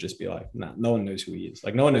Ray would just be like, nah, no one knows who he is.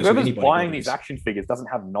 Like no one knows. Whoever's buying these action figures doesn't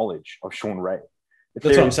have knowledge of Shawn Ray.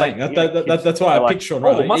 That's what I'm saying. That's why I picked Shawn Ray.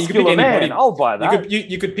 Oh, muscular man, I'll buy that.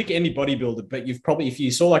 You could pick any bodybuilder, but if you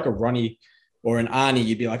saw like a Ronnie or an Arnie,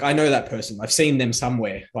 you'd be like, I know that person. I've seen them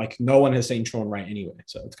somewhere. Like no one has seen Shawn Ray anywhere.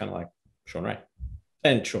 So it's kind of like Shawn Ray.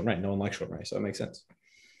 And Shawn Ray. No one likes Shawn Ray. So it makes sense. I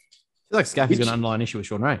feel like Scaffy's got an underlying issue with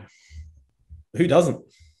Shawn Ray. Who doesn't?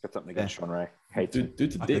 Got something against Shawn Ray. Dude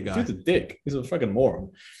the dick. He's a fucking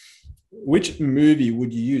moron. Which movie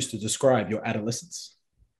would you use to describe your adolescence?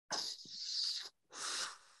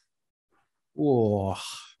 Oh,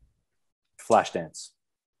 Flashdance.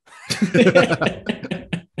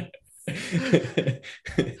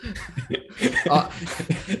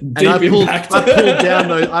 And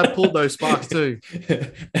I pulled those sparks too.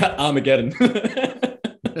 Armageddon.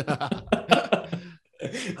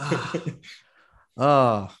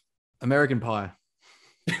 American Pie.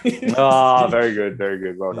 Very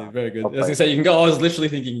good. Well done. Yeah, very good. I was gonna say you can go. I was literally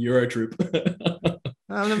thinking Eurotroop.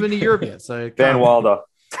 I've never been to Europe yet, so Van Wilder.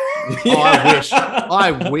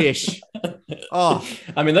 I wish. Oh,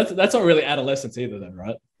 I mean that's not really adolescence either, then,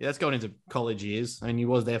 right? Yeah, that's going into college years, and he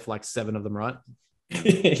was there for like 7 of them, right?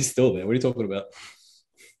 He's still there. What are you talking about?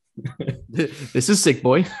 This is sick,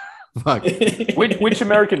 boy. Fuck. Which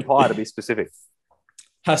American Pie, to be specific?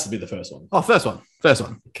 Has to be the first one. Oh, first one.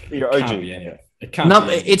 Your OG.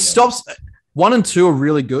 It stops. 1 and 2 are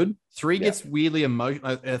really good. 3 gets weirdly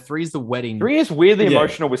emotional. 3 is the wedding. 3 is weirdly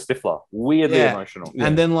emotional with Stifler. Weirdly emotional.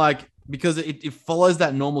 And then because it follows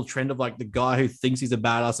that normal trend of like the guy who thinks he's a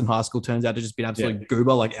badass in high school turns out to just be an absolute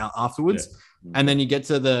goober afterwards. Yeah. And then you get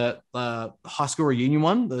to the high school reunion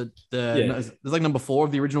one. There's like number 4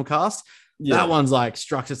 of the original cast. Yeah. That one's like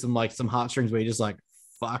struck to some heartstrings where you're just like,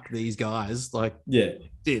 fuck these guys. Like, I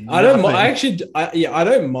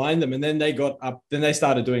don't mind them. And then they got up, then they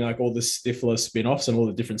started doing like all the Stifler spin-offs and all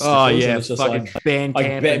the different Stiflers. Oh yeah, it's just fucking like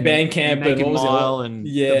Bandcamp and what was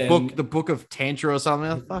it? And the book of Tantra or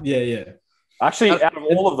something. Yeah. Actually, out of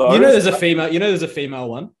all of those, there's a female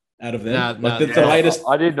one out of them. The latest.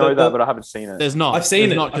 I did know that, but I haven't seen it. There's not. I've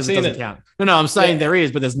seen it. Because it doesn't count. No, I'm saying there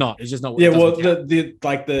is, but there's not. It's just not. Yeah, well,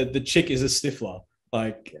 the chick is a Stifler.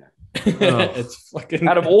 Like. It's fucking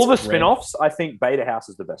out of all the spin-offs, I think Beta House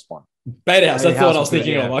is the best one. Beta House, that's what I was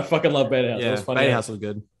thinking of. I fucking love Beta House. Yeah, was funny. Beta House was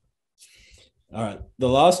good. All right, the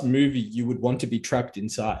last movie you would want to be trapped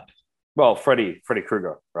inside. Well, Freddy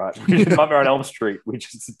Krueger, right? Nightmare on Elm Street. We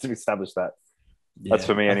just established that. That's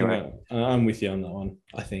for me anyway. I'm with you on that one.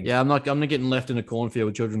 I think. Yeah, I'm not getting left in a cornfield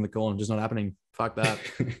with children in the corn. Just not happening. Fuck that.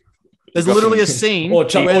 There's literally a scene or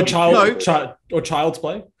child's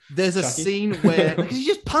play. There's a scene where you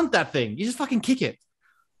just punt that thing. You just fucking kick it.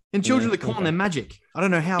 And Children of the Corn, they're magic. I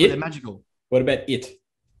don't know how, but they're magical. What about it?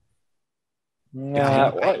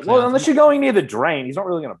 Well, unless you're going near the drain, he's not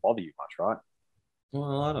really going to bother you much, right?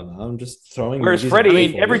 Well, I don't know. I'm just throwing. Whereas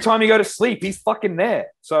Freddy, every time you go to sleep, he's fucking there.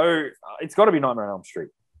 So it's got to be Nightmare on Elm Street.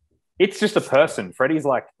 It's just a person. Freddy's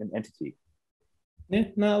like an entity. Yeah,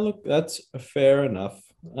 no, look, that's fair enough.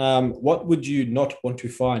 What would you not want to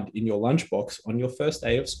find in your lunchbox on your first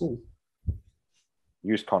day of school?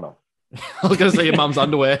 Used condom. I was going to say your mum's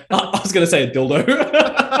underwear. I was going to say a dildo.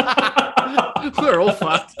 We're all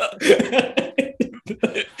fucked.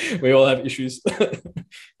 We all have issues.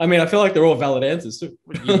 I mean, I feel like they're all valid answers too.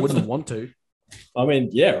 You wouldn't want to. I mean,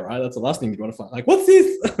 yeah, right. That's the last thing you want to find. Like, what's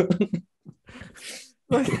this?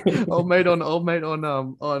 old mate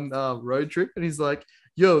on road trip, and he's like,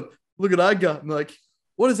 "Yo, look what I got." I'm like,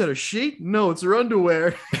 "What is that? A sheet? No, it's her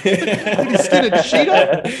underwear." Did you skin a sheet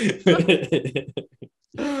up?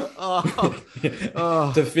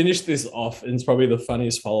 To finish this off, and it's probably the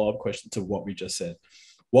funniest follow-up question to what we just said.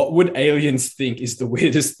 What would aliens think is the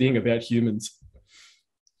weirdest thing about humans?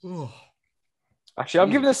 Actually,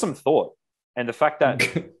 I've given this some thought. And the fact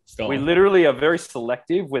that we literally are very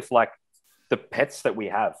selective with like the pets that we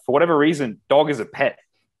have. For whatever reason, dog is a pet,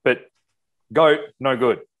 but goat, no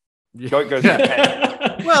good. Goat goes to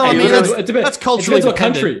pet. Well, I mean, that's culturally depends what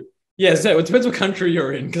country. Yeah, so it depends what country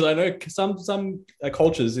you're in, because I know some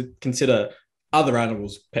cultures consider other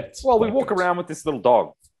animals pets. Well, we walk around with this little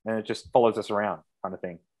dog, and it just follows us around, kind of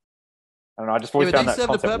thing. I don't know. I just always found that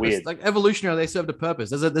concept weird. Like evolutionary, they served a purpose.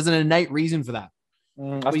 There's an innate reason for that.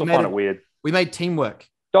 I still find it weird. We made teamwork.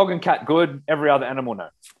 Dog and cat good. Every other animal no.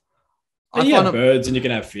 You have birds, and you can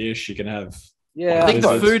have fish. You can have. Yeah, I think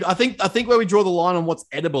the food. I think where we draw the line on what's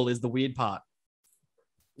edible is the weird part.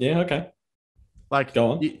 Yeah. Okay. Like,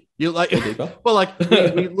 go on. You like. Well, like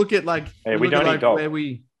we look at like. Hey, we don't eat dog. Where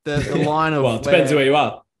the line of. Well, it depends where you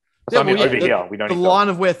are. Over here, we don't. The line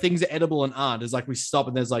of where things are edible and aren't is like we stop,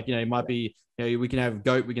 and there's like, it might be, we can have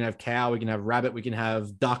goat, we can have cow, we can have rabbit, we can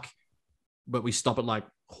have duck, but we stop at like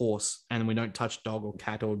horse, and we don't touch dog or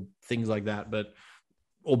cat or things like that,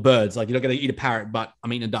 or birds. Like, you're not going to eat a parrot, but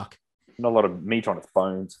I'm eating a duck. Not a lot of meat on its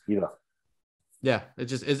bones either. Yeah,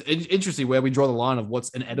 it's interesting where we draw the line of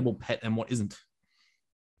what's an edible pet and what isn't.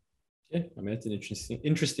 Yeah, I mean, it's an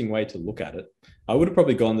interesting way to look at it. I would have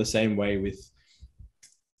probably gone the same way with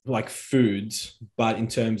like foods, but in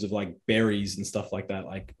terms of like berries and stuff like that.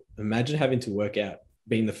 Like, imagine having to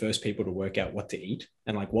being the first people to work out what to eat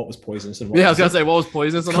and like what was poisonous and what I was gonna say what was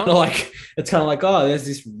poisonous. It's kind of like, oh, there's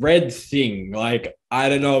this red thing. Like, I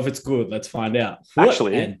don't know if it's good. Let's find out.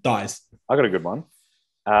 Actually, and dies. I got a good one.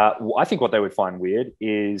 I think what they would find weird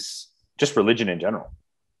is just religion in general.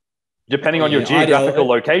 Depending on your geographical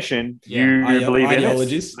location, you believe in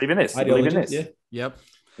this. Believe in this. Believe in this. Yeah. Yep.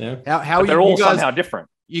 Yeah. How they're all somehow different.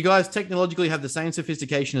 You guys technologically have the same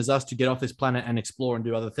sophistication as us to get off this planet and explore and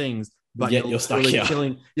do other things, but you're stuck here.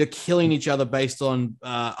 You're killing each other based on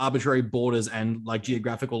arbitrary borders and like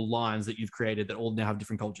geographical lines that you've created that all now have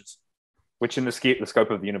different cultures. Which in the scope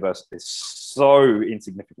of the universe is so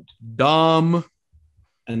insignificant. Dumb.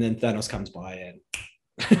 And then Thanos comes by and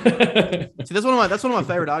see, that's one of my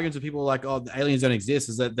favorite arguments with people like, oh, the aliens don't exist,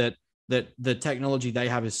 is that the technology they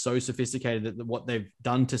have is so sophisticated that what they've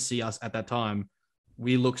done to see us at that time,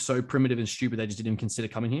 we look so primitive and stupid they just didn't even consider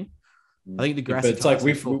coming here. I think the grass. But it's like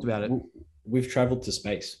we've talked about it. We've traveled to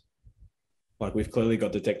space. Like, we've clearly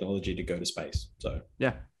got the technology to go to space. So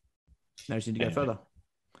yeah, now we just need to go further.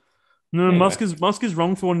 No, anyway. Musk is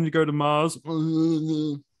wrong for wanting to go to Mars.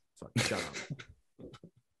 Shut up.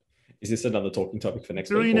 Is this another talking topic for next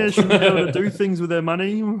week? Billionaires should be able to do things with their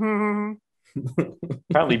money.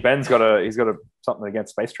 Apparently, Ben's got something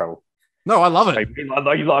against space travel. No, I love it.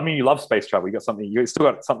 I mean, you love space travel. You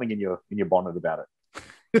still got something in your bonnet about it.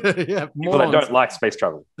 Yeah, people that don't like space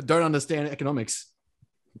travel, don't understand economics.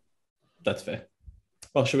 That's fair.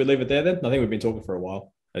 Well, should we leave it there then? I think we've been talking for a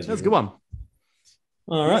while. That's a good one.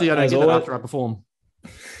 All right. I don't get that after I perform.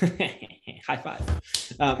 High five.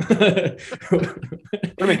 It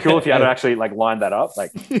would have been cool if you had to actually like line that up.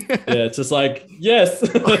 Like, yeah, it's just like, yes.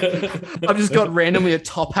 I've just got randomly a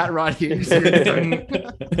top hat right here.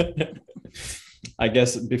 I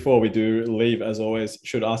guess before we do leave, as always,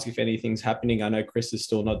 should ask if anything's happening. I know Chris is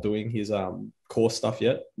still not doing his course stuff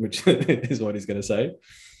yet, which is what he's going to say.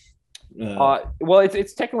 Well,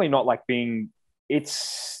 it's technically not like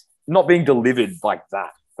it's not being delivered like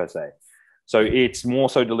that per se. So it's more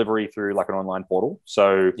so delivery through like an online portal.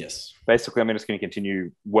 So yes, basically I'm just going to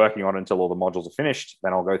continue working on it until all the modules are finished.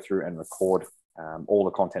 Then I'll go through and record all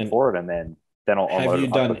the content for it, and then I'll have you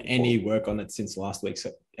done any work on it since last week's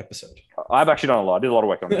episode? I've actually done a lot. I did a lot of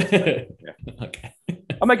work on it. Yeah. Okay.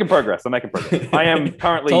 I'm making progress. I am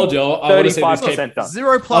currently 35% done.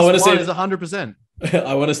 0 plus 1 is 100%.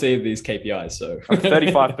 I want to see these KPIs. So I'm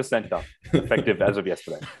 35% done, effective as of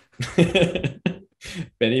yesterday.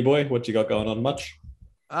 Benny boy, what you got going on? Much?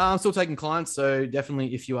 I'm still taking clients, so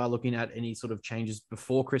definitely if you are looking at any sort of changes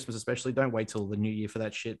before Christmas, especially, don't wait till the new year for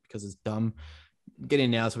that shit because it's dumb. Get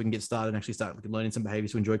in now so we can get started and actually start learning some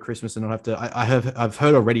behaviors to enjoy Christmas and not have to. I've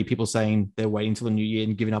heard already people saying they're waiting till the new year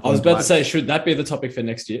and giving up. I was about to say, should that be the topic for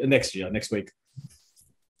next week?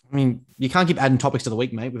 I mean, you can't keep adding topics to the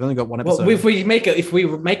week, mate. We've only got one episode. Well, if we make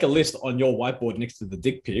a list on your whiteboard next to the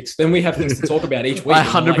dick pics, then we have things to talk about each week. I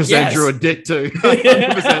 100% drew a dick too.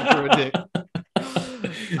 100% drew a dick.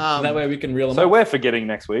 That way we can reel them So up. we're forgetting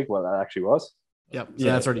next week what that actually was. Yep. So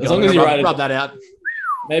that's already as long as you rub that out.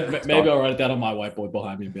 Maybe I'll write it down on my whiteboard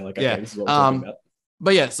behind me and be like, okay, this is what we're talking about.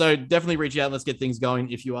 But yeah, so definitely reach out. Let's get things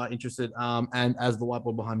going if you are interested. And as the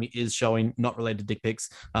whiteboard behind me is showing, not related to dick pics,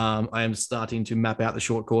 I am starting to map out the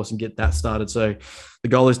short course and get that started. So the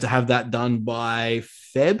goal is to have that done by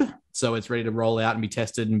Feb. So it's ready to roll out and be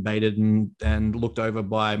tested and baited and looked over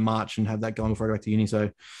by March and have that going before I go back to uni. So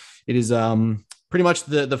it is pretty much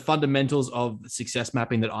the fundamentals of success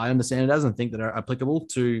mapping that I understand it as and think that are applicable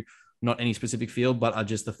to not any specific field, but are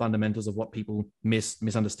just the fundamentals of what people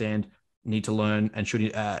misunderstand, need to learn, and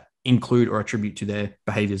should include or attribute to their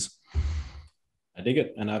behaviors. I dig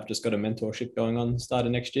it. And I've just got a mentorship going on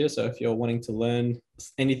starting next year. So if you're wanting to learn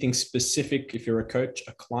anything specific, if you're a coach,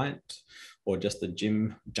 a client, or just a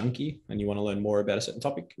gym junkie and you want to learn more about a certain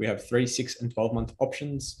topic, we have 3, 6, and 12-month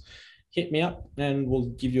options. Hit me up and we'll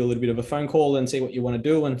give you a little bit of a phone call and see what you want to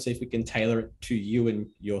do and see if we can tailor it to you and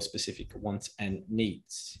your specific wants and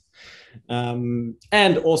needs. And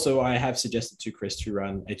also I have suggested to Chris to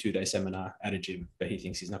run a 2-day seminar at a gym, but he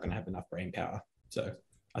thinks he's not going to have enough brain power. So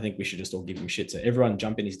I think we should just all give him shit. So everyone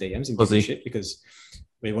jump in his DMs and give him shit because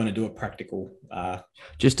we want to do a practical.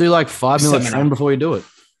 Just do like 5 minute trend before you do it.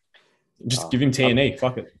 Just give him T&E.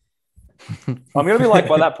 Fuck it. I'm going to be like,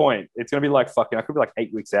 by that point, it's going to be like fucking, I could be like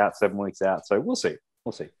 8 weeks out, 7 weeks out. So we'll see.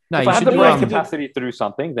 No, if I have the brain capacity to do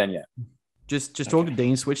something, then yeah. Just talk to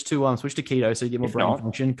Dean, switch to keto so you get more brain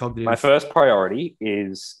function, cognitive. My first priority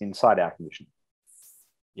is inside out conditioning.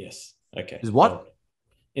 Yes. Okay. Is what?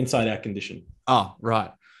 Inside out condition. Oh,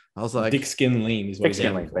 right. I was like, dick skin lean is what dick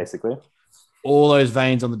skin lean, basically. All those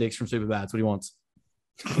veins on the dicks from Superbad. That's what he wants.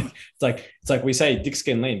 It's like we say dick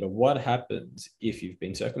skin lean, but what happens if you've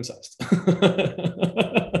been circumcised?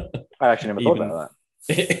 I actually never thought about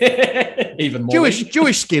that. Even more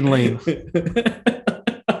Jewish skin lean.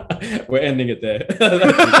 We're ending it there.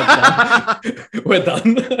 We're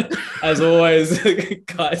done. As always,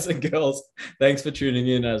 guys and girls, thanks for tuning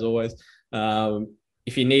in. As always,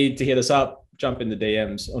 if you need to hit us up, jump in the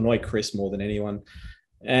DMs. Annoy Chris more than anyone.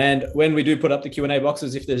 And when we do put up the Q&A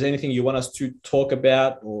boxes, if there's anything you want us to talk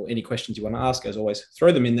about or any questions you want to ask, as always,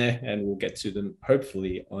 throw them in there and we'll get to them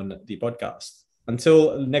hopefully on the podcast.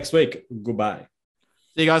 Until next week, goodbye.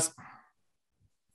 See you guys.